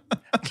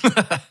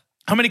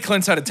 How many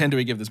Clints out of 10 do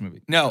we give this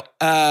movie? No.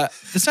 The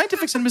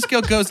scientific cinema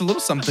scale goes a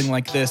little something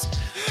like this.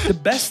 The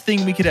best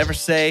thing we could ever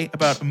say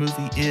about a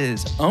movie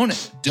is own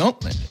it,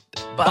 don't lend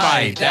it.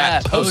 Buy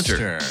that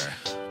poster.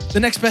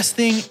 The next best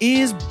thing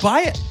is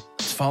buy it.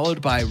 It's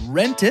followed by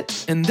rent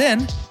it and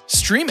then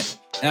stream it.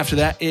 After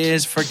that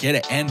is forget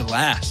it. And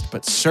last,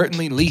 but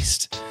certainly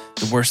least,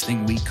 the worst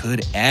thing we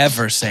could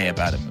ever say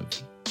about a movie.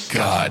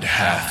 God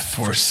hath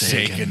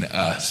forsaken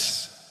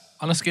us.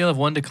 On a scale of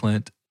 1 to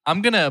Clint,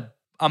 I'm buying.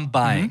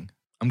 Mm-hmm.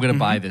 I'm going to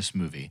buy this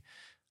movie.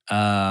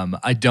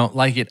 I don't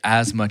like it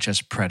as much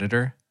as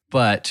Predator,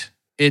 but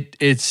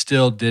it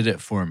still did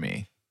it for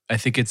me. I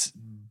think it's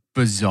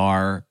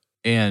bizarre,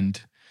 and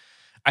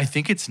I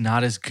think it's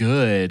not as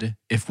good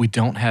if we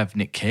don't have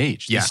Nick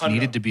Cage. Yeah. This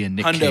needed to be a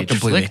Nick Cage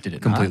flick, did it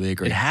not? Completely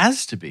agree. It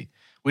has to be.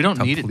 We don't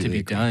need it to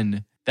be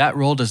done. That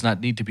role does not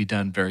need to be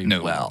done very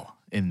well.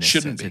 in this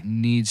Shouldn't sense. be. It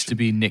needs to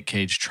be Nick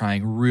Cage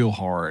trying real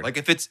hard. Like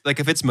if it's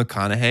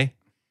McConaughey,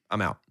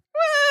 I'm out.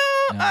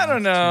 Well, I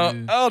don't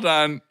know. Hold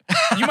on.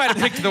 You might have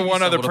picked the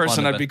one other Stumbled upon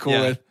person it, I'd be cool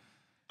yeah. with.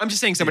 I'm just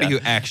saying somebody Yeah.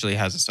 who actually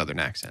has a Southern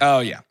accent. Oh,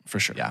 yeah, for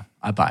sure. yeah,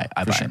 I buy it.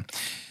 I buy sure. it.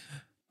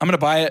 I'm going to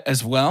buy it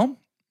as well.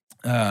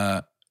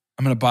 I'm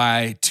going to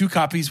buy 2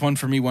 copies, one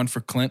for me, one for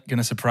Clint. Going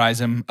to surprise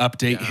him,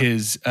 update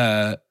his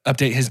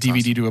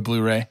DVD to a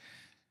Blu-ray.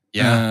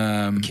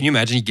 Yeah. Can you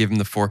imagine you give him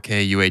the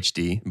 4K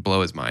UHD and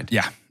blow his mind?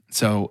 Yeah.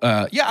 So,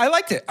 I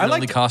liked it. I It only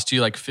liked it. cost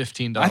you like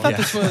 $15. I thought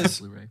this was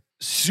Blu-ray.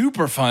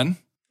 super fun.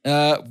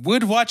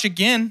 Would watch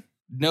again.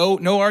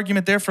 No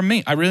argument there from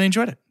me. I really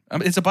enjoyed it.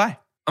 It's a buy.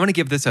 I'm going to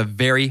give this a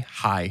very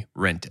high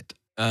rent it.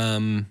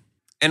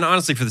 And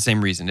honestly, for the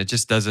same reason, it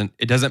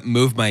doesn't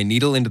move my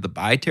needle into the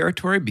buy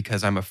territory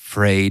because I'm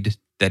afraid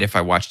that if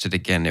I watched it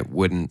again, it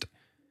wouldn't.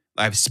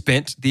 I've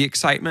spent the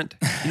excitement.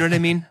 You know what I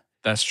mean?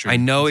 That's true. I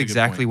know That's a good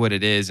exactly point. what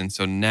it is. And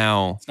so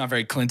now, It's not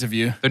very Clint of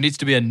you. There needs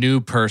to be a new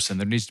person.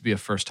 There needs to be a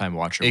first-time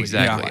watcher. when you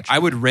exactly. watch it. I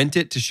would rent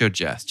it to show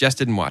Jess. Jess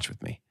didn't watch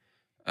with me.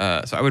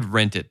 So I would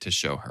rent it to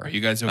show her. Are you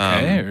guys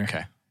okay? or-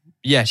 Okay.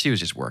 Yeah, she was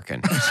just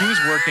working. She was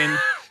working.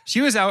 She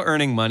was out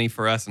earning money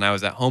for us, and I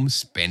was at home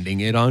spending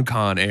it on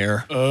Con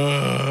Air.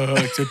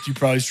 Except you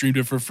probably streamed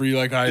it for free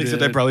like I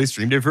Except I probably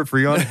streamed it for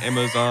free on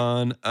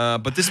Amazon.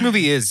 But this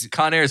movie is,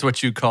 Con Air is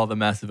what you call the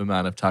massive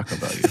amount of Taco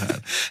Bell you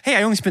had. hey,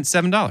 I only spent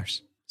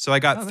 $7. So I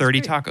got that's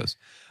 30 great.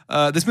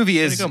 tacos. This movie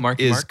Way is, to go,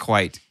 Marky is Mark.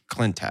 quite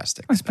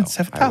Clintastic. I spent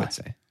though, $7. I would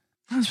say.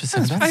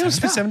 I only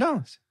spent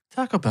 $7.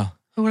 Taco Bell.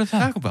 Who would have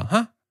thought? Taco Bell,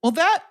 huh? Well,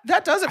 that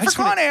does it for just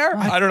Con wanna- Air.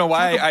 I don't know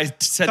why I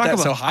said Taco that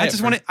Bell. so high.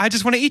 I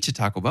just want to eat you,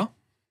 Taco Bell.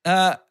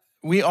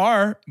 We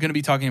are going to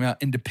be talking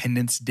about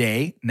Independence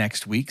Day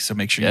next week, so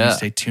make sure you Yeah.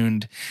 stay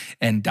tuned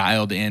and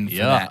dialed in for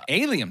Yeah. that.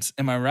 Aliens,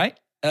 am I right?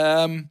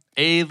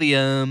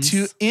 Aliens.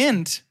 To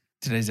end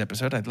today's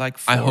episode, I'd like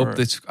for I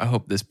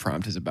hope this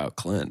prompt is about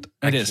Clint.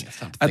 It is.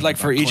 I'd like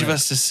for each of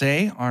us to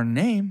say our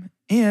name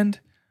and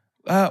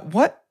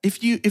what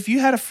if you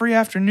had a free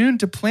afternoon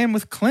to plan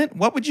with Clint,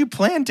 what would you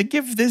plan to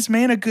give this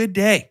man a good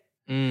day?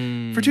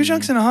 For 2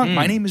 Junks and a Hunk,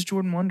 my name is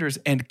Jordan Wonders,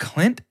 and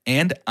Clint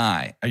and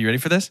I. Are you ready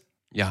for this?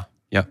 Yeah.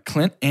 Yeah.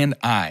 Clint and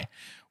I,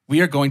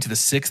 we are going to the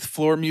 6th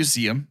floor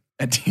museum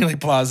at Dealey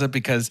Plaza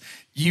because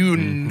you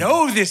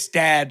know this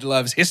dad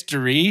loves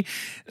history,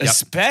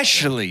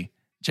 especially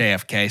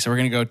JFK. So we're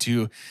going to go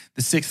to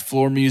the 6th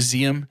floor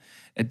museum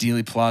at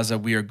Dealey Plaza.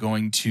 We are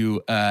going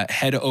to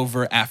head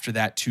over after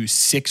that to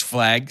Six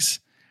Flags,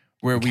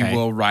 where we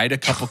will ride a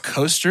couple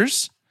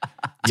coasters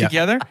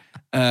together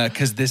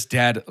because this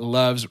dad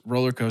loves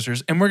roller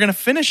coasters. And we're going to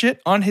finish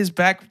it on his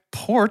back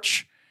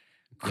porch,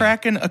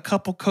 cracking a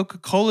couple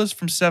Coca-Colas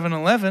from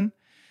 7-Eleven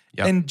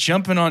and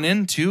jumping on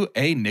into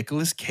a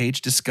Nicolas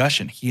Cage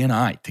discussion, he and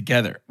I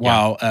together,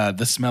 while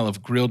the smell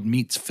of grilled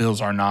meats fills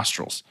our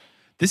nostrils.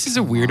 This is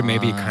a weird,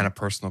 maybe kind of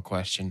personal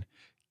question.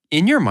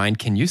 In your mind,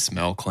 can you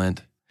smell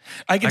Clint?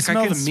 I can Like, I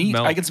smell can the meat.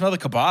 smell- I can smell the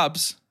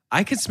kebabs.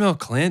 I can smell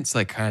Clint's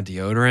like kind of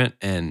deodorant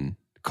and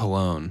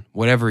cologne,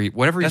 whatever he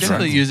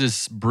Definitely does.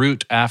 uses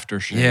Brute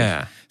aftershave.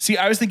 Yeah. See,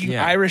 I was thinking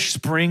Yeah. Irish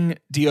Spring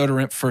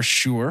deodorant for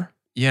sure.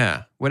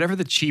 Yeah. Whatever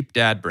the cheap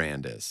dad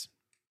brand is.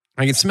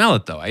 I can smell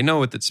it though. I know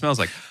what it smells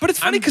like. But it's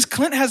funny because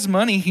Clint has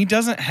money. He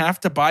doesn't have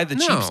to buy the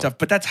cheap No. stuff,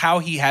 but that's how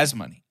he has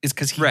money. Is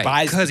because he Right.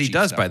 buys Because the he cheap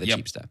does stuff. buy the Yep.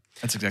 cheap stuff.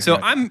 That's exactly So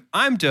right.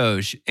 I'm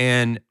Doge,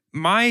 and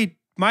my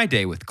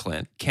day with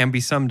Clint can be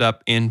summed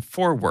up in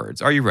 4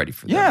 words. Are you ready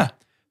for them? Yeah.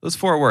 Those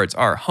 4 words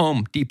are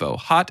Home Depot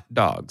hot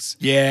dogs.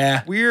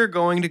 Yeah. We're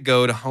going to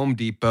go to Home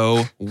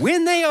Depot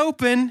when they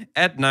open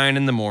at 9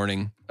 in the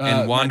morning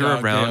and wander my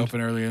dog, they around.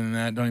 open earlier than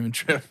that. Don't even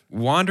trip.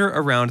 Wander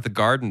around the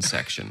garden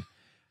section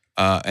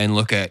and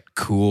look at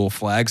cool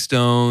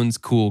flagstones,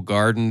 cool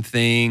garden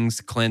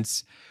things.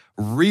 Clint's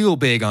real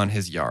big on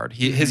his yard.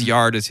 His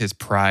yard is his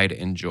pride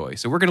and joy.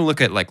 So we're going to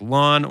look at like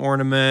lawn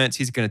ornaments.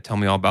 He's going to tell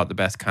me all about the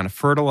best kind of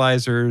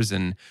fertilizers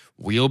and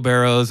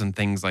wheelbarrows and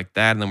things like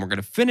that. And then we're going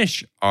to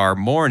finish our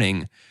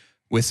morning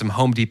with some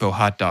Home Depot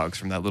hot dogs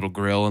from that little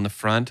grill in the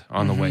front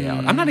on the way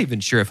out. I'm not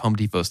even sure if Home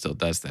Depot still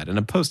does that. In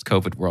a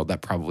post-COVID world,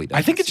 that probably does.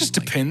 I think it just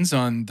depends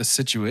on the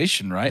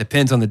situation, right?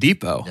 Depends on the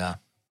depot. Yeah.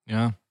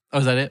 Yeah. Oh,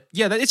 is that it?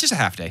 Yeah, it's just a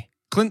half day.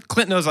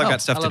 Clint knows I Oh,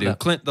 got stuff I to love do. that.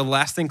 Clint, the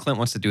last thing Clint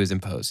wants to do is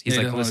impose. He's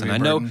Yeah, he like, doesn't listen, wanna I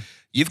be a know burden."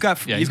 you've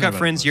got Yeah, he's not about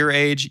friends to your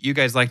age. You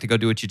guys like to go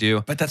do what you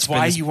do. But that's Spend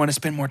why this- you want to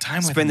spend more time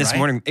with him, spend this right?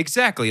 morning.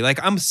 Exactly. Like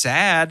I'm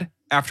sad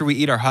after we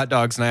eat our hot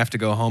dogs and I have to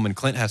go home and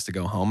Clint has to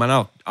go home and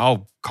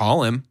I'll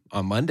call him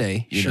on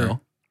Monday. You Sure.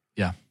 know.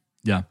 Yeah.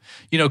 Yeah.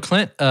 You know,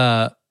 Clint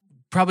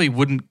probably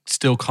wouldn't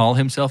still call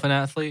himself an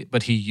athlete,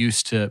 but he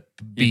used to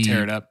be You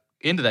tear it up.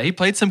 into that. He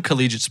played some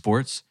collegiate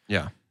sports.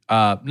 Yeah.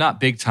 Not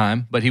big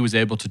time, but he was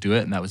able to do it,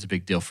 and that was a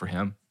big deal for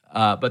him.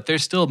 But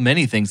there's still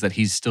many things that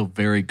he's still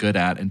very good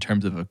at in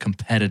terms of a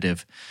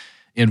competitive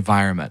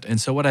environment.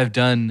 And so what I've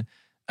done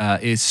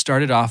is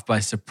started off by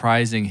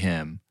surprising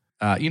him.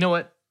 You know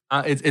what?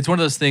 It's one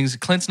of those things.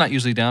 Clint's not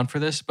usually down for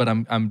this, but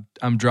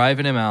I'm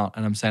driving him out,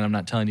 and I'm saying I'm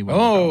not telling you where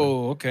we're going.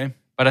 Oh, okay.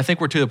 But I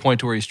think we're to the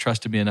point where he's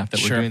trusted me enough that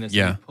Sure. we're doing this.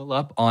 Yeah. We pull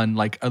up on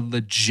like a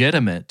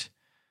legitimate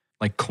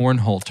like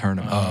cornhole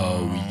tournament.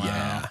 Oh,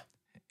 yeah.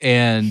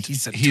 And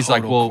He's a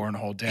like, total well,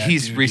 cornhole dad,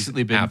 he's dude.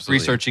 recently been Absolutely.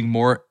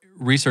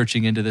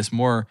 researching into this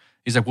more.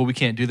 He's like, well, we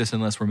can't do this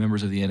unless we're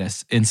members of the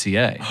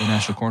NCA, the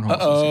National Cornhole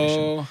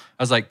Association.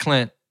 I was like,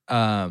 Clint,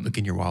 Look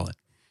in your wallet.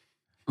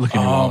 look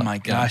in your Oh wallet. my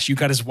gosh, you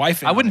got his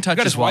wife in. I wouldn't on it. You touch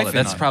got his wallet. wife in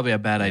That's on it. probably a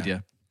bad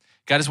idea.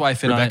 Got his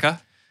wife in on it.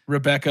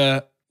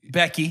 Rebecca,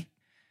 Becky.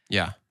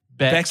 Yeah.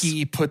 Bex.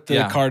 Becky put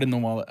the card in the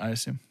wallet, I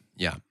assume.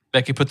 Yeah.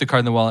 Becky put the card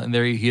in the wallet, and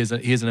there he is.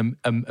 He is an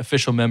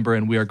official member,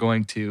 and we are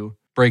going to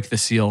break the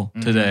seal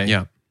today.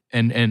 Yeah.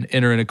 And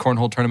enter in a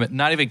cornhole tournament,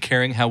 not even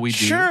caring how we do.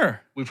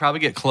 Sure. We probably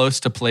get close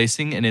to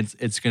placing, and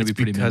it's going to be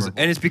pretty memorable.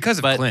 And it's because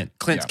of But- Clint.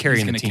 Clint's Yeah, carrying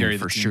he's the gonna team carry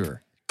for the team.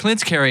 sure.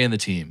 Clint's carrying the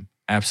team,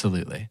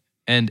 absolutely.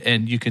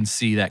 And you can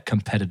see that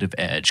competitive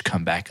edge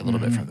come back a little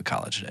bit from the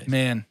college days.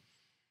 Man,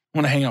 I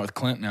want to hang out with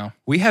Clint now.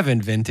 We have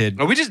invented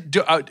Are we just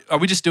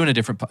doing a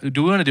different?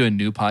 Do we want to do a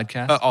new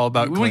podcast all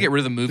about We want to Clint. get rid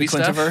of the movie The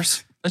stuff.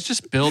 Clintiverse. Let's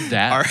just build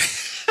that. Our-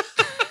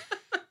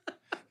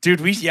 Dude,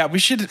 we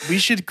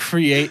should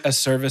create a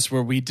service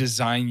where we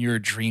design your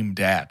dream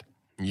dad.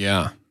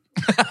 Yeah.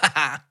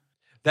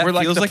 That We're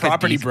like feels the like a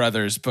Property decent-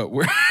 Brothers, but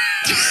we're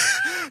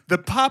the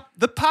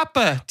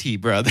Papa T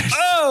brothers.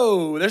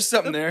 Oh, there's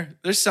something there.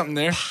 There's something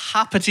there.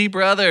 Hoppity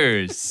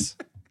Brothers.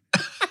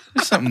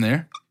 There's something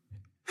there.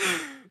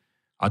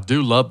 I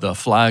do love the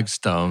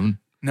flagstone.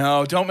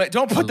 No, don't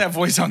put that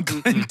voice on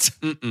Clint.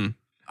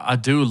 I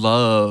do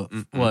love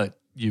what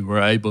you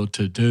were able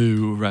to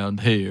do around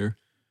here.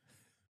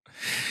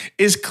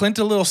 Is Clint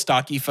a little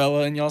stocky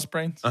fella in y'all's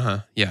brains?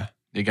 Yeah.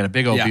 You got a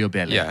big old Yeah. Beal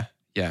belly. Yeah.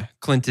 Yeah.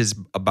 Clint is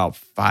about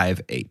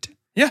 5'8".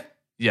 Yeah.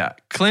 Yeah.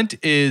 Clint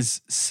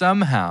is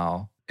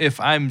somehow, if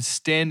I'm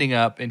standing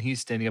up and he's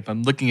standing up,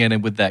 I'm looking at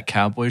him with that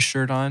cowboy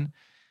shirt on,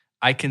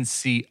 I can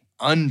see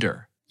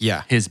under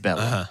Yeah. his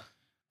belly. Uh-huh.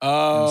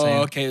 Oh, saying?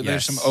 okay.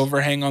 There's Yes. some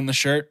overhang on the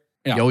shirt.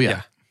 Yeah. Oh,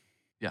 Yeah.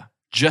 yeah.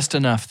 Just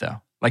enough,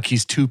 though. Like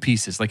he's two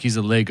pieces, like he's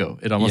a Lego.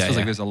 It almost Yeah, feels yeah.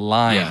 like there's a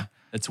line Yeah.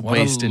 that's What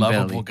waist a and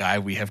lovable belly. guy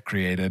we have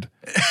created.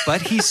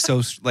 But he's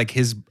so, like,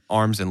 his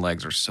arms and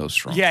legs are so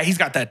strong. Yeah, he's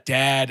got that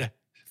dad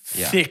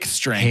Yeah. thick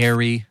strength.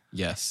 Hairy.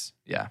 Yes.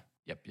 Yeah.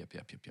 Yep.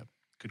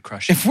 Good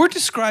crush. If we're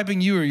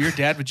describing you or your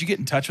dad, would you get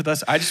in touch with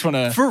us? I just want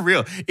to. For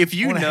real. If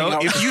you wanna hang know,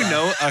 out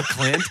with a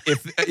Clint,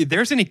 if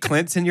there's any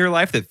Clints in your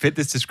life that fit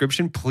this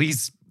description,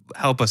 please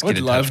help us I would get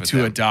in love touch with to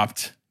them.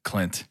 adopt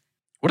Clint.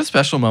 What a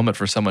special moment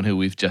for someone who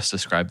we've just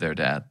described their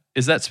dad.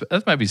 Is that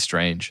might be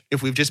strange.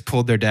 If we've just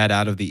pulled their dad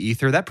out of the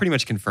ether, that pretty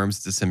much confirms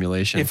it's a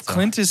simulation. If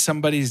Clint is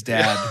somebody's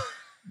dad,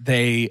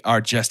 they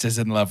are just as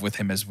in love with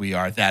him as we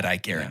are. That I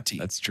guarantee.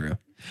 That's true.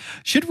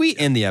 Should we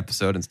end the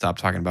episode and stop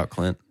talking about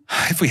Clint?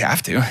 If we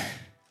have to.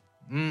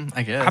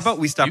 I guess. How about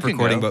we stop You can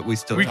recording, go. but we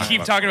still We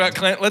keep talking about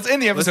Clint. Let's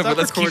end the Let's episode, stop but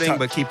let's keep recording, talking.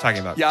 but keep talking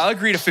about. Yeah, I'll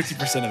agree to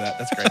 50% of that.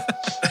 That's great.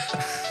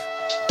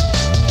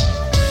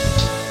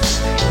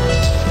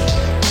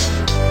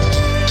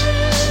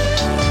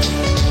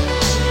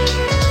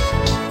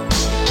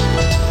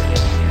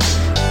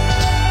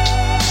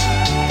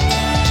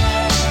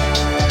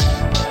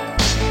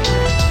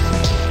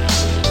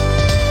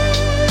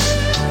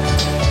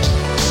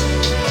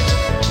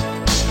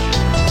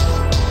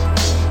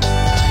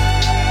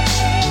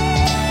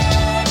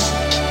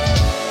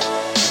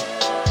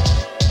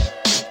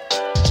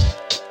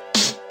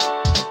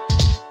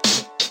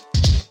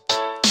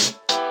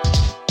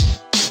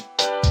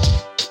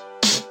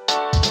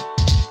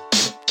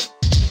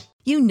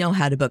 You know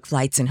how to book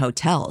flights and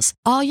hotels.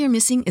 All you're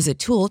missing is a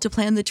tool to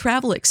plan the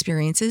travel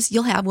experiences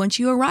you'll have once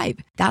you arrive.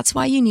 That's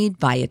why you need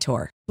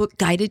Viator. Book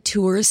guided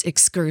tours,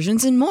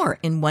 excursions, and more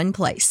in one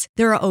place.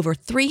 There are over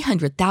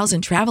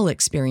 300,000 travel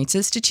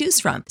experiences to choose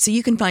from, so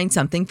you can find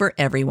something for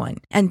everyone.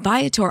 And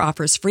Viator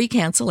offers free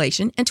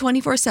cancellation and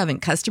 24/7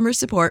 customer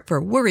support for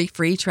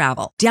worry-free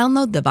travel.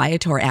 Download the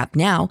Viator app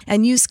now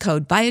and use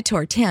code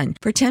Viator10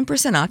 for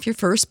 10% off your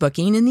first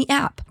booking in the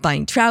app.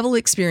 Find travel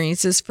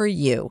experiences for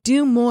you.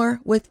 Do more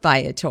with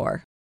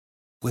Viator.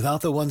 Without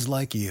the ones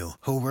like you,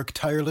 who work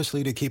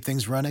tirelessly to keep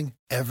things running,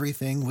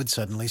 everything would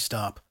suddenly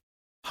stop.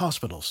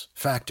 Hospitals,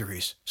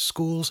 factories,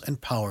 schools,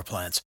 and power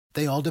plants,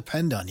 they all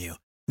depend on you.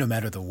 No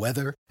matter the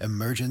weather,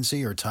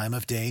 emergency, or time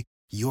of day,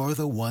 you're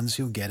the ones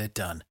who get it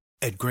done.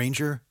 At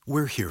Grainger,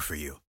 we're here for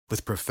you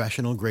with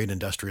professional-grade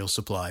industrial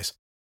supplies.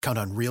 Count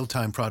on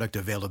real-time product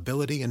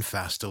availability and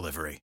fast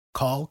delivery.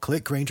 Call,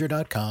 click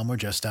Grainger.com, or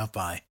just stop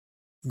by.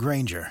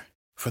 Grainger,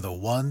 for the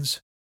ones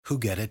who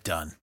get it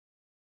done.